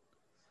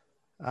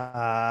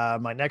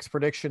 My next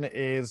prediction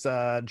is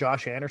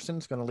Josh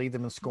Anderson's going to lead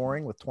them in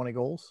scoring with 20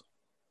 goals.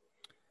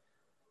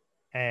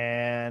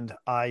 And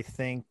I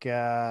think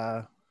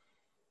I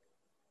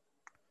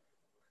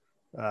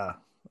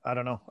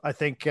don't know. I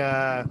think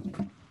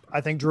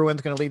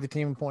Drouin's going to lead the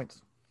team in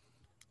points.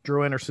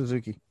 Drouin or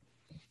Suzuki.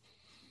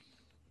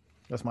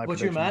 That's my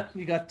What's prediction. your Matt?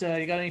 You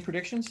got any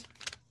predictions?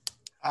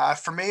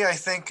 For me, I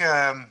think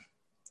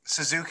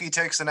Suzuki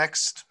takes the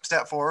next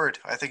step forward.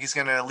 I think he's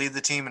going to lead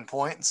the team in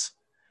points.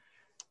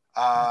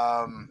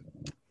 I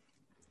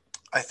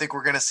think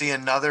we're going to see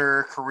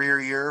another career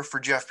year for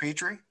Jeff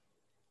Petrie.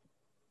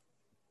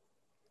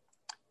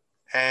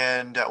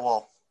 And,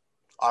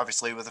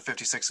 obviously with the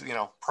 56,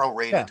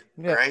 prorated,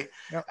 right?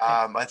 Yeah.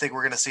 I think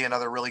we're going to see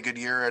another really good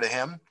year out of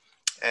him.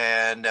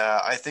 And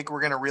I think we're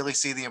going to really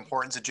see the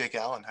importance of Jake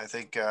Allen. I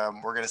think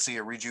we're going to see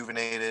a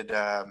rejuvenated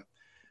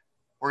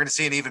we're going to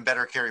see an even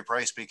better Carey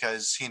Price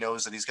because he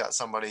knows that he's got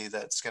somebody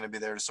that's going to be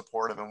there to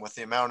support him. And with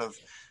the amount of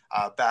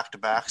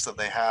back-to-backs that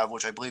they have,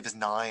 which I believe is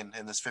 9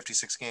 in this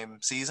 56-game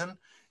season,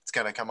 it's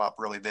going to come up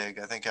really big.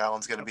 I think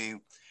Allen's going to be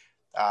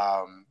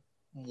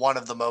one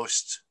of the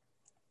most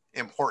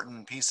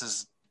important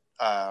pieces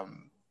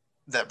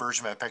that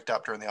Bergevin picked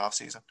up during the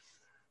offseason.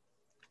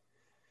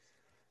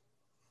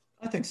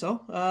 I think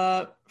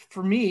so.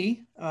 For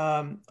me,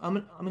 I'm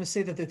going to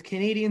say that the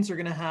Canadians are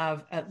going to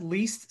have at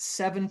least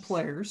 7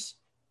 players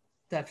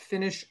that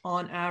finish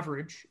on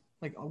average,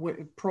 like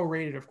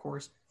prorated, of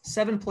course,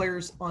 7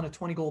 players on a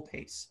 20-goal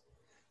pace.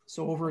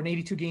 So over an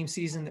 82-game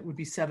season, that would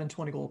be 7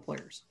 20-goal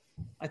players.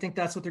 I think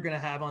that's what they're going to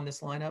have on this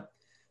lineup.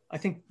 I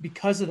think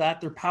because of that,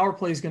 their power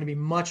play is going to be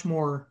much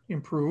more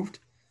improved,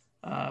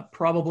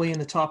 probably in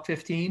the top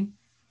 15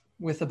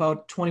 with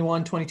about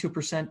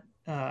 22%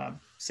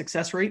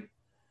 success rate.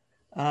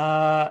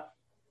 I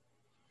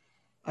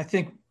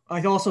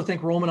also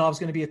think Romanov is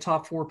going to be a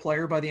top 4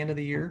 player by the end of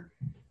the year.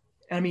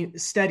 I mean,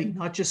 steady,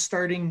 not just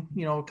starting,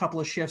 a couple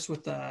of shifts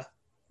with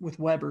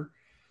Weber.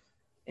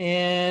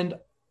 And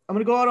I'm going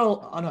to go out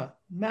on a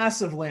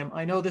massive limb.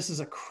 I know this is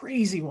a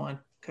crazy one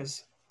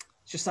because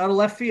it's just out of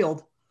left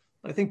field.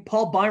 But I think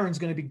Paul Byron's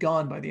going to be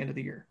gone by the end of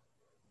the year.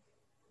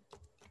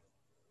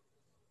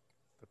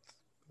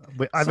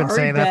 I've been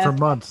saying that for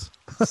months.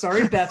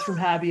 Sorry, Beth from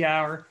Happy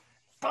Hour.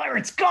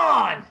 Byron's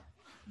gone.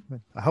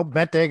 I hope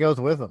Mete goes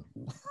with him.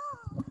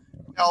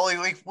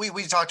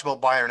 We talked about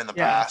Byron in the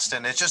past,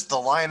 and it's just the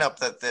lineup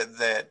that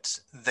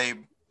they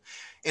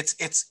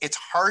it's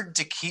hard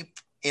to keep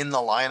in the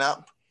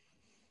lineup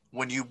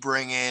when you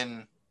bring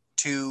in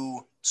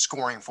 2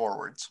 scoring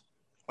forwards.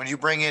 When you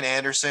bring in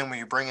Anderson, when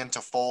you bring in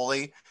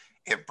Toffoli,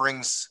 it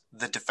brings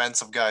the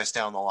defensive guys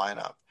down the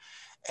lineup.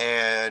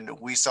 And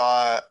we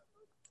saw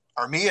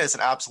Armia is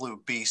an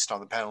absolute beast on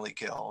the penalty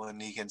kill, and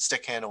he can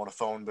stick handle in a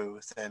phone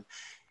booth. And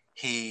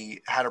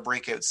he had a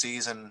breakout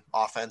season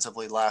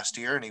offensively last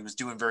year, and he was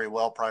doing very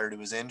well prior to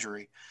his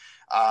injury.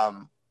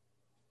 And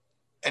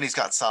he's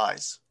got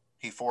size.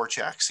 He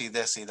forechecks, see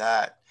this, see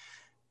that.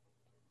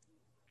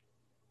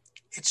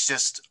 It's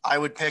just, I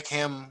would pick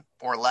him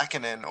or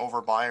Lehkonen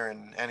over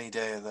Byron any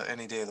day of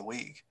the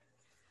week.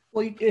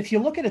 Well, if you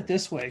look at it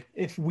this way,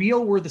 if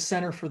Wheel were the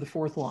center for the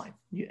 4th line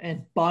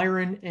and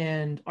Byron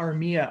and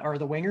Armia are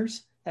the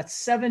wingers, that's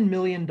 $7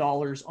 million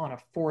on a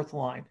 4th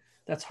line.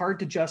 That's hard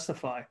to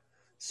justify.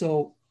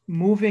 So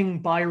moving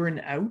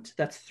Byron out,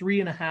 that's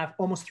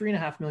almost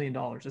 $3.5 million.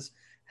 That's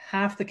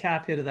half the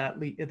cap hit of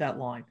that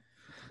line.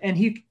 And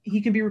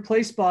he can be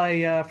replaced by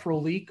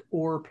Frolik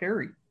or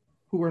Perry,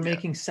 who are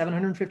making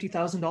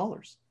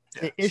 $750,000.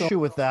 The issue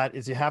with that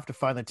is you have to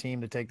find the team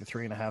to take the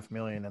 $3.5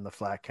 million and the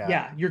flat cap.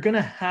 Yeah, you're going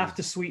to have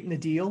to sweeten the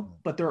deal,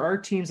 but there are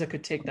teams that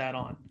could take that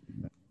on.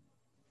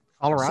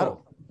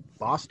 Colorado,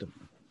 Boston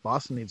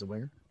needs a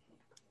winger.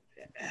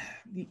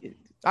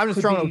 I'm just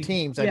throwing out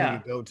teams I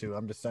need to go to.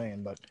 I'm just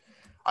saying, but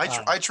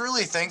I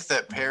truly think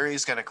that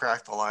Perry's going to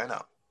crack the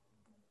lineup.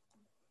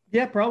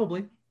 Yeah,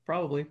 probably.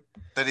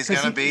 That he's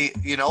going to be.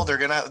 They're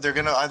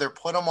gonna either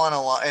put him on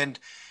a line, and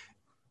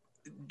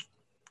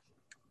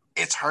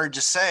it's hard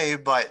to say,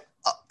 but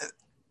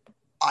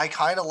I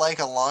kind of like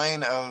a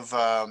line of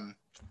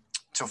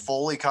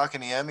Toffoli,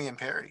 Kotkaniemi, and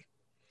Perry.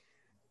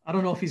 I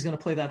don't know if he's going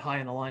to play that high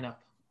in the lineup.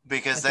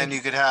 Because then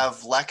you could have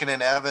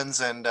Lehkonen,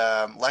 Evans, and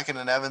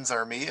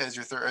Armia as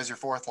your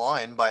 4th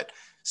line, but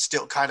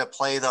still kind of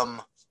play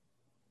them,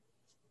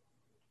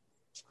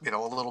 a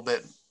little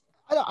bit.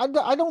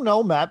 I don't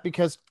know, Matt,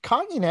 because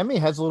Kotkaniemi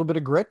has a little bit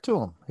of grit to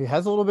him. He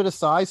has a little bit of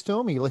size to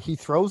him. He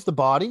throws the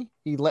body.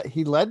 He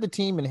led the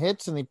team in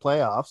hits in the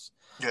playoffs.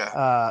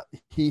 Yeah.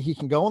 He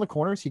can go in the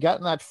corners. He's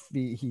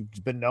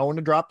been known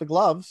to drop the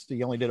gloves.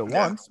 He only did it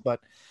once, but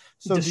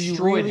so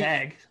destroyed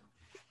Hag.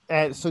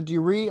 So do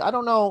you I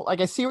don't know.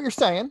 Like, I see what you're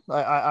saying.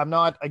 I'm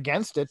not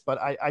against it, but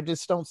I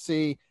just don't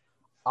see.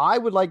 I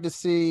would like to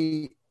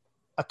see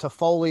a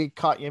Toffoli,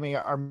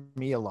 Kotkaniemi,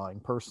 Armia line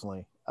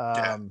personally.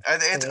 I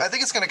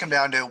think it's going to come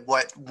down to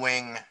what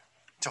wing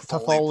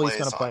Toffoli's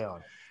going to play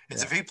on.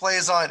 It's if he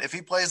plays on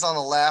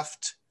the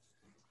left,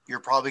 you're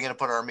probably going to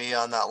put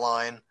Armia on that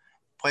line.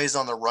 Plays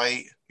on the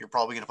right, you're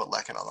probably going to put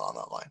Lehkonen on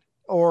that line.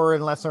 Or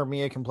unless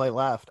Armia can play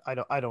left,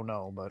 I don't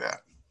know, but yeah.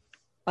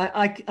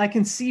 I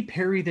can see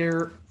Perry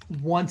there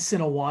once in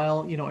a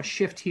while, a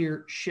shift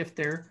here, shift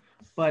there,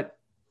 but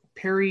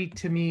Perry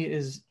to me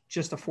is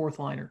just a fourth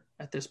liner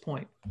at this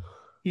point.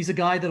 He's a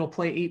guy that'll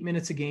play 8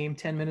 minutes a game,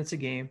 10 minutes a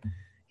game.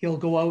 He'll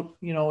go out,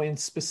 in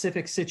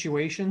specific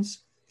situations,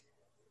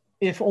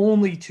 if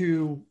only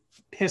to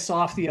piss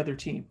off the other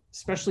team,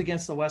 especially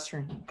against the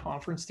Western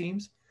Conference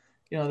teams,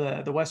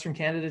 the Western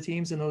Canada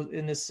teams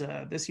in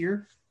this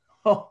year.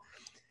 Oh,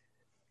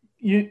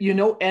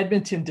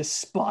 Edmonton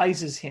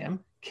despises him.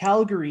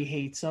 Calgary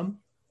hates him,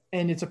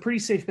 and it's a pretty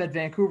safe bet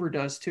Vancouver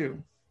does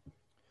too.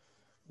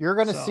 You're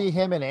going to see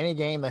him in any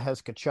game that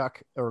has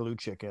Tkachuk or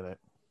Lucic in it,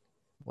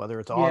 whether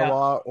it's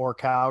Ottawa or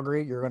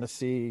Calgary. You're going to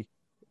see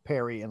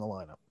Perry in the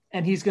lineup,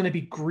 and he's going to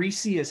be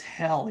greasy as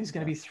hell. He's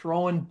going to be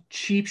throwing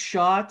cheap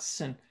shots,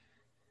 and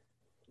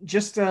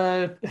just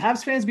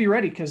Habs fans be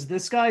ready, because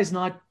this guy is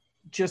not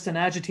just an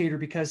agitator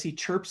because he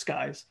chirps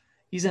guys.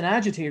 He's an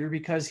agitator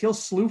because he'll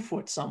slew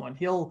foot someone.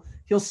 He'll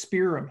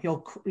spear him.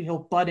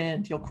 He'll butt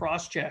end. He'll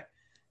cross check.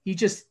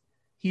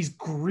 He's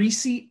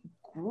greasy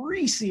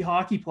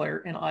hockey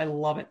player, and I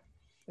love it.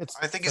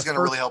 I think he's going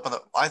to really help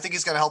I think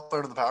he's going to help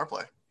out of the power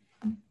play.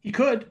 He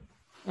could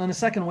on the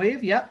second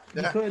wave. He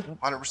could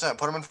 100%.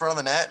 Put him in front of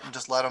the net and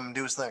just let him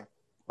do his thing.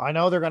 I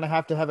know they're going to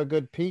have a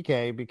good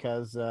PK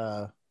because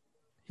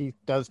he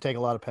does take a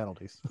lot of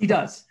penalties. He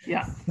does.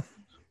 Yeah.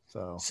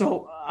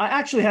 So I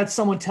actually had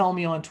someone tell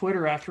me on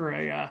Twitter after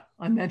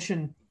I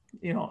mentioned,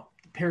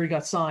 Perry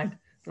got signed.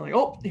 They're like,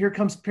 oh, here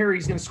comes Perry.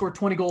 He's going to score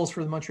 20 goals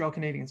for the Montreal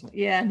Canadiens. Like,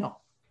 yeah, no.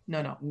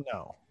 Maybe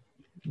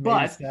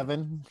But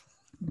 7.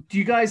 Do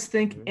you guys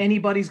think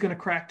anybody's going to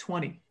crack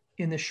 20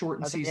 in this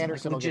shortened season?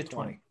 Anderson like legit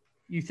 20.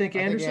 You think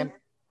Anderson?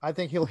 I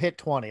think he'll hit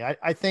 20.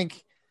 I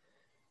think,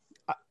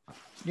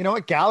 you know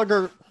what,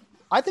 Gallagher,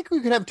 I think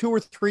we could have 2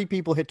 or 3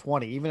 people hit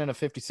 20, even in a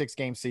 56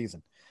 game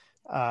season.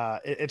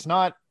 It's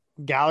not,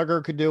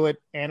 Gallagher could do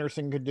it.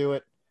 Anderson could do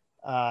it.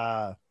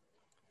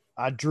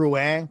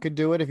 Drouin could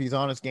do it if he's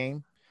on his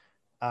game.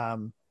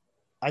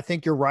 I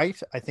think you're right.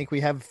 I think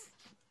we have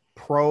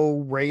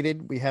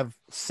pro-rated. We have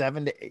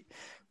 7 to 8.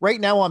 Right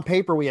now on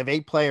paper, we have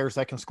 8 players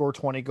that can score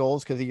 20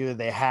 goals because either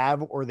they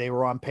have or they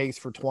were on pace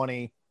for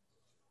 20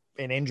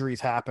 and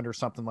injuries happened or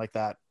something like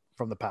that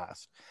from the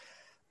past.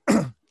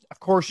 Of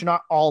course, you're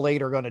not all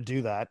 8 are going to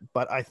do that,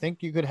 but I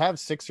think you could have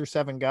 6 or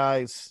 7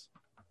 guys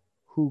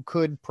who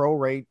could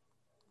prorate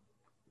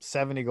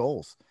 70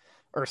 goals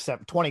or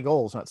 20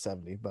 goals, not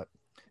 70, but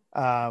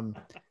and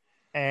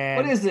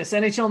what is this,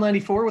 NHL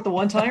 94 with the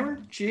one-timer?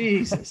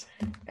 Jesus.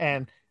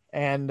 And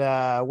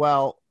I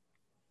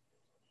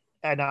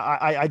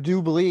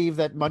do believe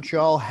that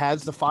Montreal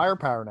has the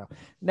firepower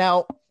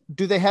now.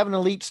 Do they have an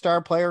elite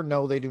star player?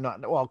 No, they do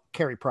not. Well,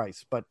 Carey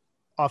Price, but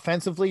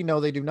offensively, no,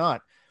 they do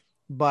not.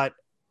 But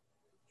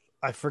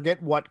I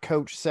forget what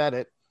coach said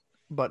it,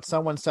 but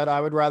someone said I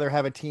would rather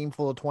have a team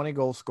full of 20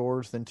 goal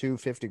scorers than 2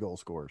 50 goal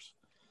scorers.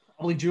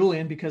 Probably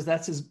Julian, because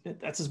that's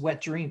his wet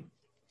dream.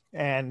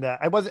 And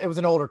it was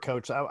an older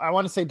coach. I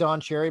want to say Don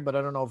Cherry, but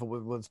I don't know if it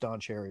was Don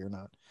Cherry or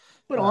not.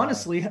 But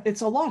honestly,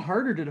 it's a lot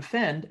harder to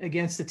defend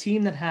against a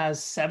team that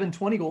has 7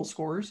 20 goal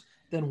scorers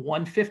than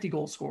 1 50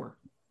 goal scorer.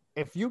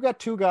 If you got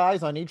 2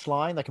 guys on each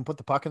line that can put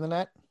the puck in the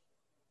net,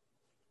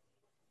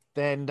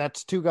 then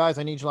that's 2 guys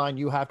on each line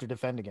you have to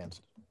defend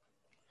against.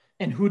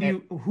 And who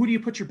do you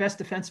put your best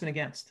defenseman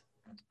against?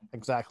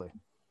 Exactly.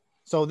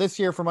 So this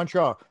year for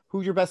Montreal,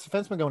 who's your best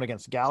defenseman going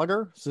against?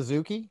 Gallagher,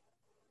 Suzuki,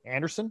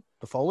 Anderson,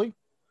 Toffoli,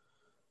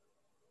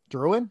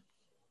 Drouin?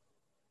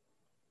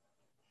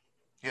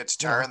 You had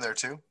Tatar in there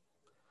too.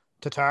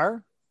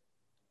 Tatar?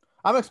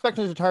 I'm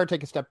expecting Tatar to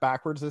take a step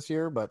backwards this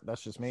year, but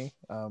that's just me.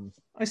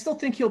 I still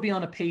think he'll be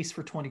on a pace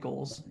for 20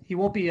 goals. He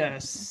won't be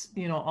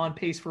on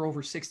pace for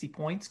over 60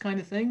 points kind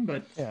of thing,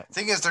 but the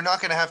thing is, they're not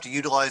going to have to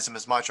utilize him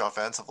as much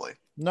offensively.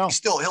 No,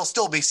 he'll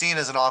still be seen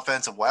as an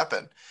offensive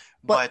weapon,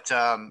 but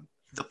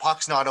the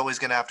puck's not always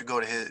going to have to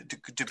go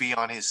to be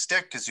on his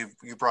stick, because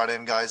you brought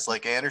in guys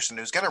like Anderson,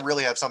 who's going to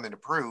really have something to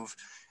prove,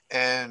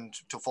 and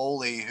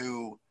Toffoli,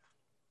 who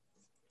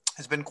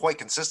has been quite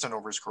consistent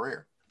over his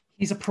career.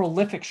 He's a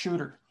prolific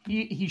shooter.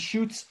 He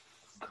shoots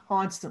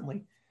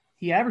constantly.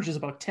 He averages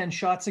about 10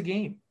 shots a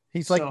game.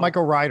 He's like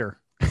Michael Ryder.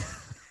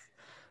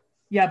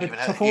 Yeah, but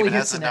Toffoli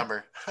hits the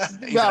number.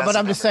 Yeah, but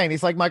I'm just saying,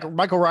 he's like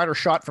Michael Ryder,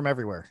 shot from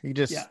everywhere.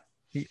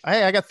 Hey,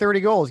 I got 30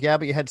 goals. Yeah,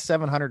 but you had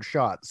 700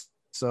 shots.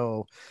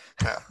 So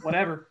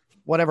whatever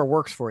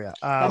works for you.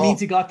 That means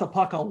he got the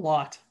puck a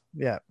lot.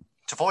 Yeah.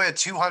 Toffoli had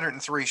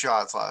 203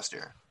 shots last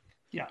year.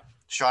 Yeah.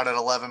 Shot at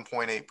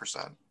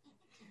 11.8%.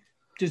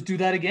 just do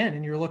that again,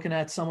 and you're looking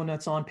at someone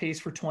that's on pace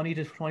for 20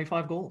 to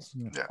 25 goals.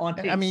 Yeah. On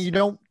pace. I mean, you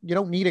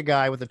don't need a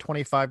guy with a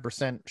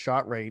 25%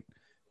 shot rate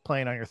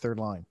playing on your third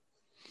line.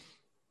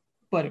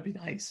 But it'd be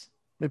nice.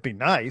 It'd be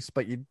nice,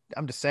 but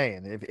I'm just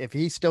saying, if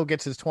he still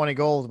gets his 20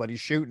 goals, but he's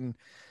shooting,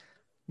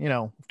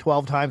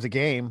 12 times a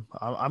game,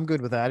 I'm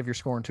good with that if you're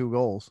scoring 2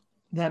 goals.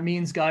 That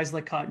means guys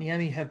like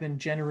Kotkaniemi have been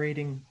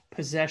generating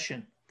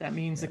possession. That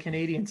means the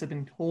Canadians have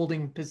been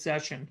holding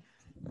possession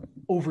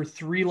over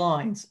 3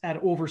 lines at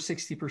over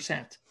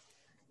 60%.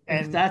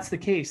 And if that's the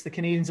case, the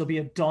Canadians will be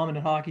a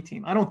dominant hockey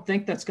team. I don't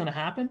think that's going to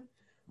happen,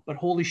 but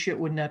holy shit,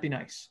 wouldn't that be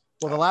nice?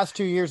 Well, the last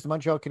 2 years, the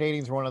Montreal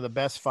Canadiens were one of the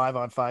best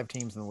 5-on-5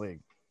 teams in the league.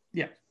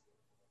 Yeah.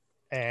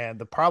 And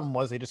the problem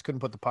was they just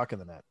couldn't put the puck in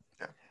the net.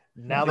 Yeah.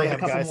 Now they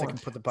have guys that can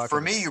put the puck For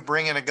in the me, net. you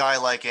bring in a guy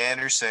like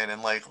Anderson,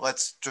 and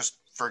let's just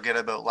forget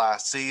about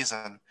last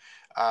season.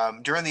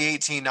 During the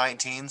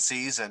 18-19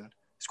 season,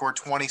 scored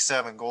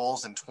 27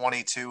 goals, and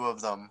 22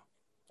 of them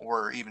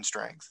were even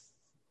strength.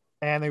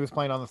 And he was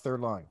playing on the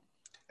third line.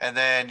 And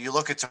then you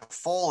look at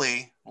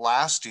Toffoli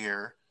last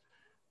year,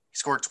 he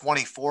scored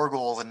 24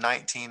 goals, and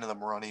 19 of them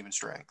were on even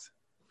strength.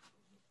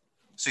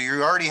 So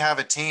you already have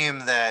a team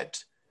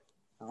that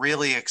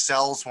really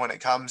excels when it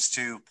comes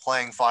to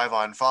playing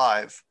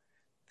 5-on-5.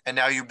 And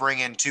now you bring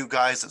in 2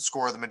 guys that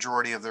score the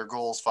majority of their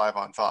goals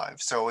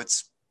 5-on-5. So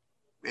it's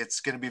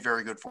going to be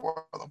very good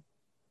for them.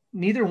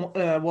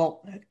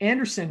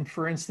 Anderson,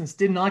 for instance,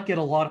 did not get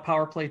a lot of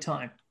power play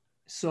time.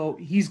 So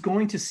he's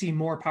going to see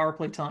more power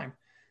play time.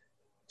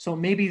 So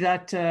maybe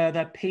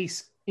that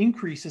pace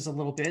increases a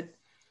little bit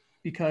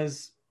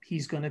because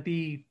he's going to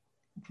be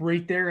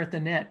right there at the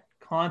net,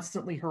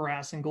 constantly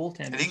harassing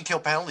goaltenders. And he can kill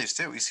penalties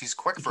too. He's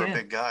quick for a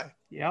big guy.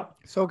 Yep.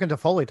 So can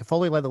Toffoli.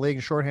 Toffoli led the league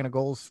in shorthanded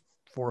goals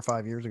 4 or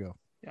 5 years ago.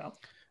 Yep.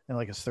 In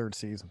his 3rd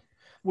season.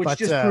 Which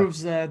just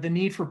proves the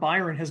need for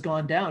Byron has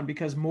gone down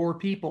because more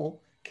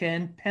people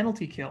can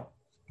penalty kill.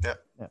 Yeah.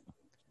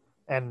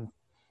 And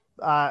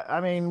I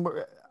mean,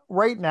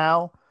 right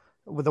now,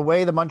 with the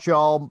way the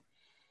Montreal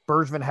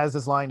Bergevin has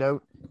this lined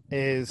out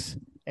is,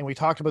 and we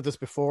talked about this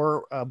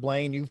before,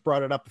 Blaine, you've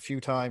brought it up a few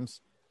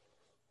times.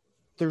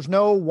 There's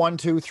no 1,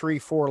 2, 3,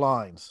 4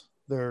 lines.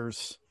 We'll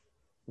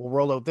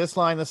roll out this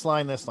line, this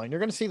line, this line. You're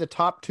going to see the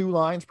top 2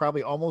 lines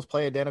probably almost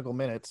play identical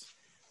minutes,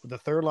 with the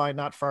third line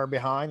not far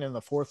behind and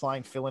the fourth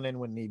line filling in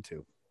when need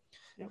to.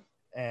 Yep.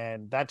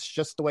 And that's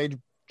just the way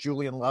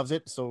Julian loves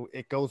it. So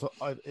it goes,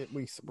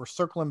 we're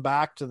circling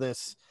back to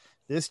this.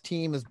 This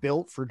team is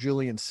built for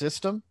Julian's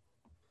system.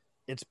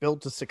 It's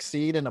built to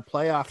succeed in a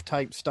playoff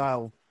type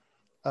style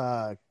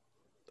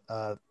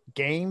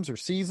games or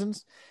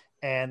seasons.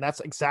 And that's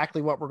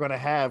exactly what we're going to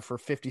have for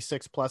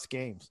 56 plus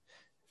games.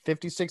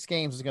 56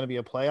 games is going to be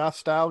a playoff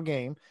style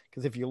game.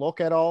 Because if you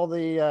look at all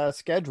the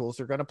schedules,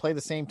 they're going to play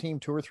the same team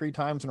 2 or 3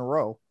 times in a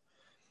row.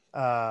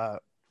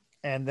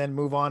 And then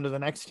move on to the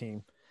next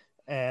team.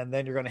 And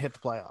then you're going to hit the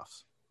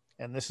playoffs.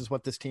 And this is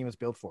what this team is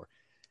built for.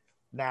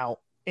 Now,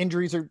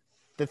 injuries are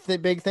the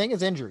big thing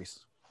is injuries.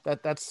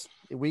 That's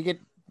we get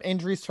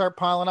injuries start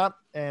piling up,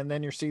 and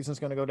then your season's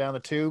going to go down the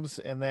tubes.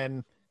 And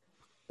then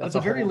at the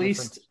very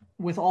least,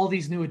 with all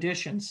these new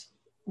additions,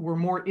 we're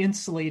more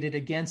insulated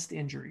against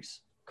injuries.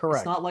 Correct.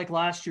 It's not like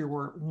last year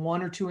where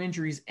 1 or 2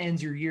 injuries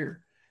ends your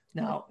year.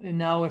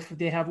 Now if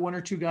they have 1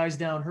 or 2 guys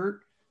down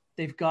hurt,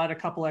 they've got a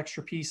couple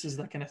extra pieces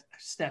that can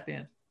step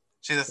in.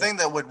 See, the thing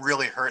that would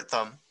really hurt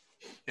them,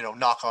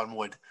 knock on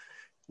wood,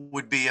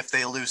 would be if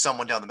they lose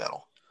someone down the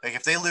middle. Like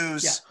if they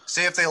lose,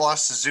 say if they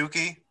lost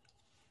Suzuki,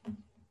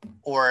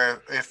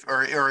 or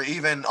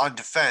even on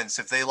defense,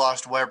 if they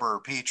lost Weber or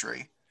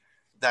Petrie,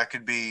 that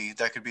could be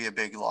a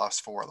big loss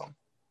for them.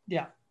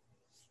 Yeah.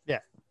 Yeah.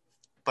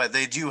 But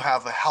they do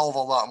have a hell of a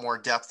lot more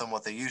depth than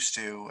what they used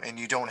to, and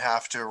you don't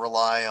have to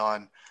rely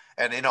on.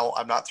 And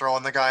I'm not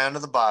throwing the guy under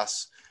the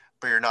bus,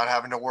 but you're not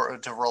having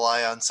to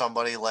rely on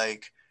somebody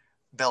like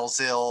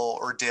Belzile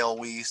or Dale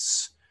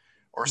Weiss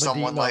or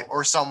someone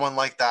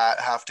like that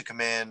have to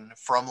come in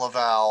from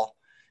Laval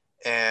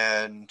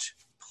and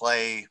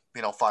play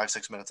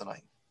 5-6 minutes a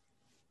night,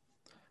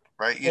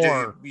 right? You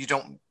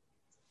don't.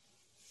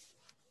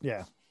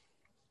 Yeah.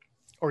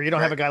 Or you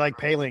don't have a guy like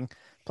Paling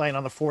playing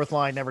on the fourth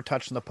line, never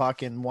touching the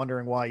puck and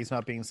wondering why he's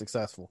not being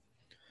successful.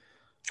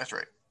 That's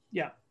right.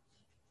 Yeah.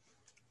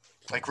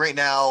 Like right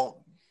now,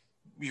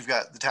 you've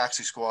got the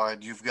taxi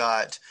squad. You've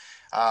got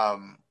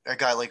a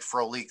guy like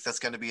Frolik that's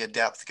going to be a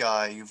depth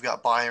guy. You've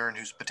got Byron,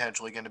 who's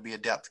potentially going to be a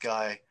depth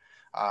guy.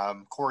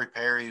 Corey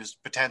Perry, who's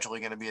potentially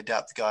going to be a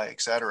depth guy,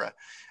 etc.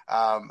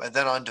 And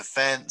then on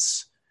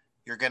defense,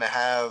 you're going to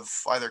have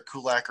either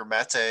Kulak or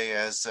Mete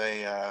as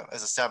a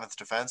seventh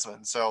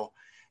defenseman. So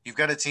you've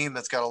got a team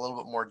that's got a little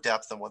bit more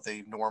depth than what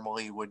they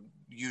normally would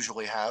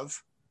usually have.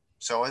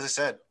 So as I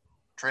said,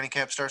 training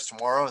camp starts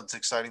tomorrow. It's an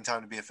exciting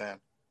time to be a fan.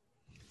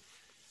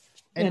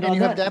 And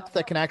you have depth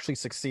that can actually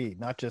succeed,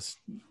 not just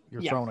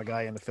you're throwing a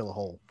guy in to fill a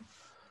hole.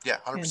 Yeah,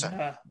 100%.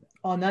 And,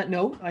 on that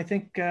note, I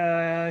think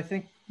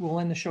we'll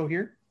end the show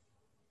here.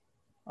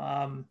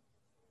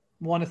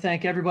 Want to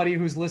thank everybody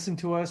who's listened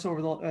to us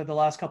over the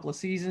last couple of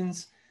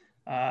seasons.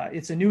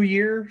 It's a new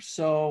year,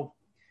 so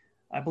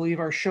I believe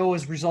our show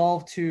is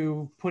resolved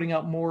to putting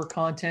out more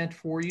content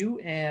for you,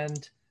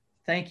 and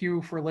thank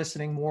you for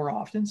listening more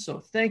often. So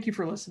thank you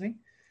for listening.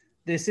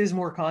 This is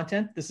more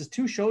content. This is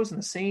 2 shows in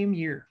the same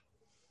year.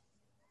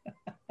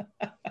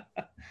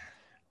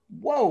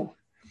 Whoa.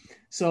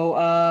 So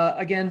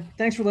again,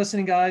 thanks for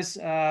listening, guys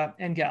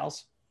and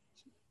gals.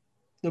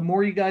 The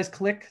more you guys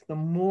click, the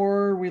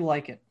more we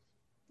like it,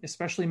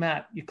 especially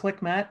Matt. You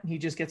click Matt, he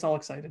just gets all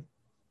excited.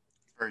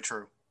 Very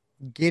true.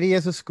 Giddy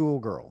as a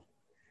schoolgirl.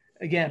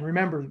 Again,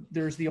 remember,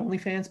 there's the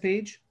OnlyFans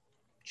page.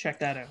 Check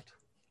that out.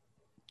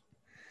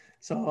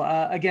 So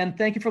again,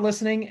 thank you for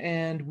listening,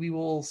 and we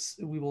will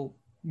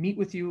meet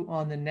with you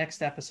on the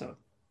next episode.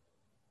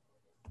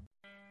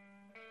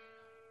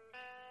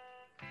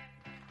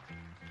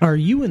 Are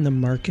you in the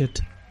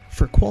market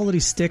for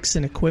quality sticks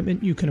and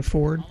equipment you can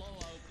afford?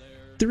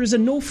 There is a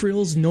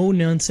no-frills,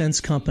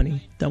 no-nonsense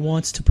company that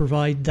wants to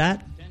provide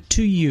that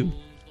to you.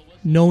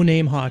 No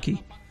Name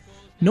Hockey.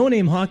 No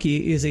Name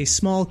Hockey is a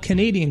small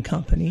Canadian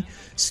company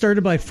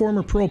started by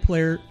former pro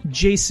player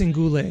Jason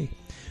Goulet.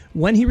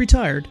 When he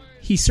retired,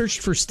 he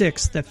searched for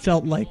sticks that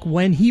felt like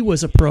when he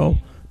was a pro,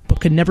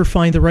 but could never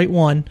find the right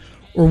one,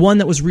 or one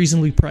that was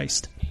reasonably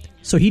priced.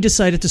 So he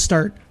decided to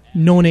start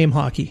No Name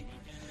Hockey.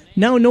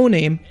 Now No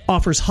Name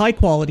offers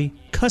high-quality,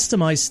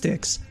 customized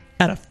sticks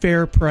at a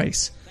fair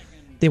price.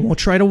 They won't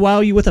try to wow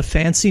you with a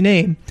fancy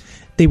name.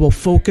 They will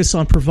focus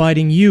on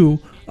providing you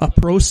a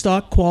pro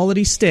stock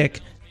quality stick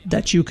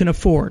that you can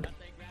afford.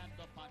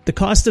 The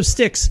cost of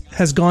sticks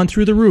has gone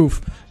through the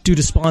roof due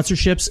to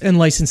sponsorships and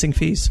licensing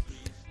fees.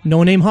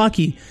 No Name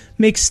Hockey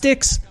makes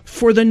sticks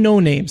for the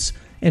no-names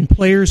and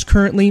players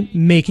currently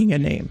making a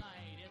name.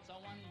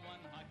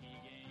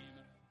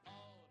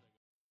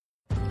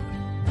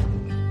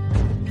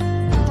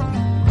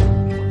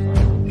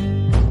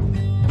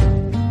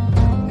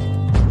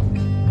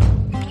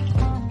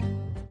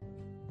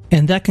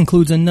 And that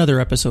concludes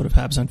another episode of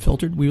Habs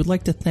Unfiltered. We would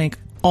like to thank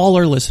all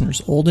our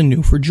listeners, old and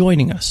new, for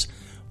joining us.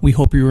 We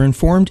hope you were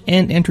informed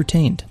and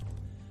entertained.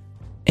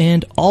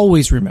 And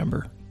always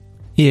remember,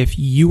 if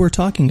you are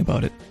talking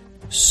about it,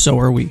 so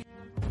are we.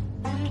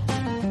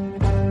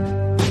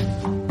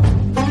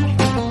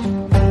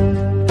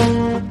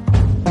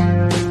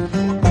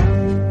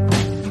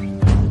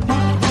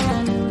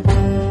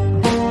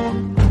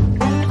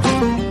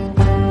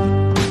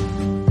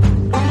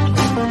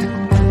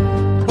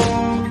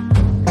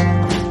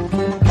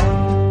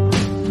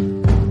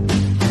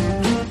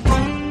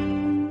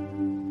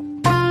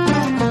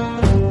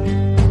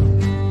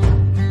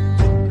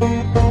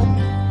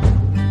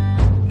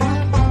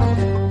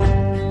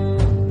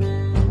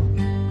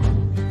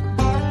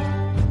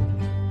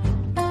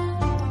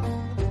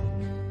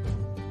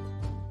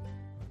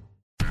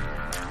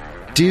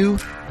 Do,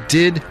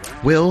 Did,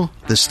 Will,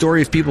 the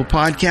Story of People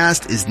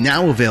podcast is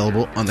now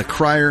available on the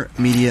Crier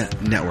Media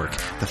Network.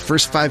 The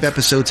first 5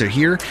 episodes are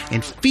here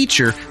and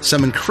feature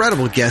some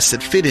incredible guests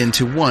that fit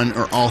into one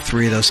or all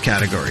 3 of those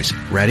categories.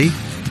 Ready?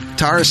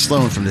 Tara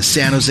Sloan from the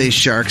San Jose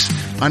Sharks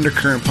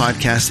Undercurrent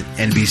podcast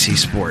at NBC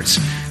Sports.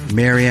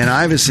 Marianne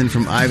Iveson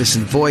from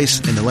Iveson Voice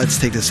and the Let's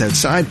Take This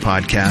Outside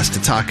podcast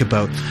to talk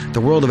about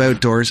the world of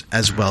outdoors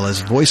as well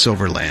as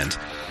voiceover land.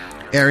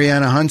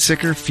 Ariana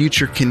Hunsicker,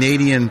 future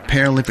Canadian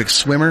Paralympic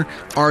swimmer,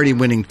 already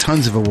winning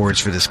tons of awards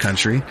for this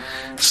country.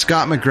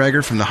 Scott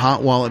McGregor from the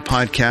Hot Wallet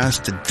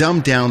podcast to dumb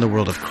down the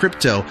world of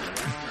crypto,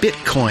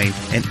 Bitcoin,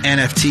 and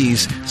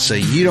NFTs so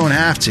you don't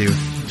have to.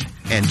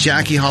 And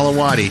Jackie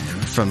Holowati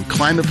from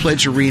Climate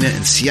Pledge Arena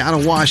in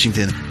Seattle,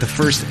 Washington, the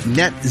first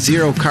net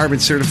zero carbon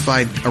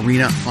certified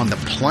arena on the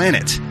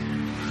planet.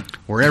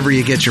 Wherever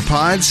you get your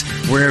pods,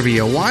 wherever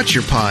you watch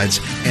your pods,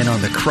 and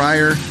on the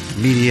Crier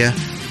Media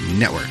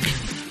Network.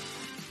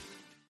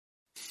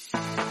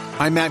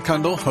 I'm Matt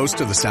Kundle, host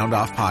of the Sound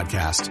Off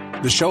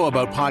Podcast, the show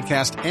about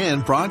podcast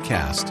and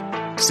broadcast.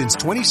 Since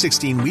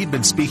 2016, we've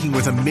been speaking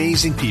with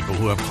amazing people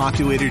who have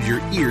populated your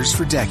ears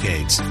for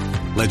decades.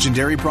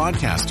 Legendary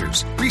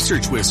broadcasters,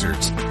 research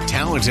wizards,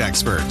 talent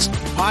experts,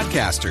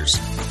 podcasters,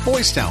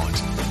 voice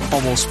talent.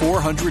 Almost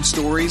 400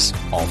 stories,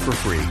 all for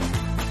free.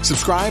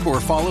 Subscribe or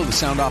follow the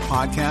Sound Off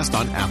Podcast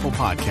on Apple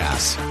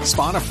Podcasts,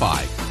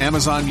 Spotify,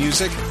 Amazon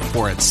Music,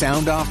 or at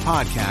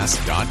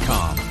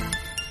soundoffpodcast.com.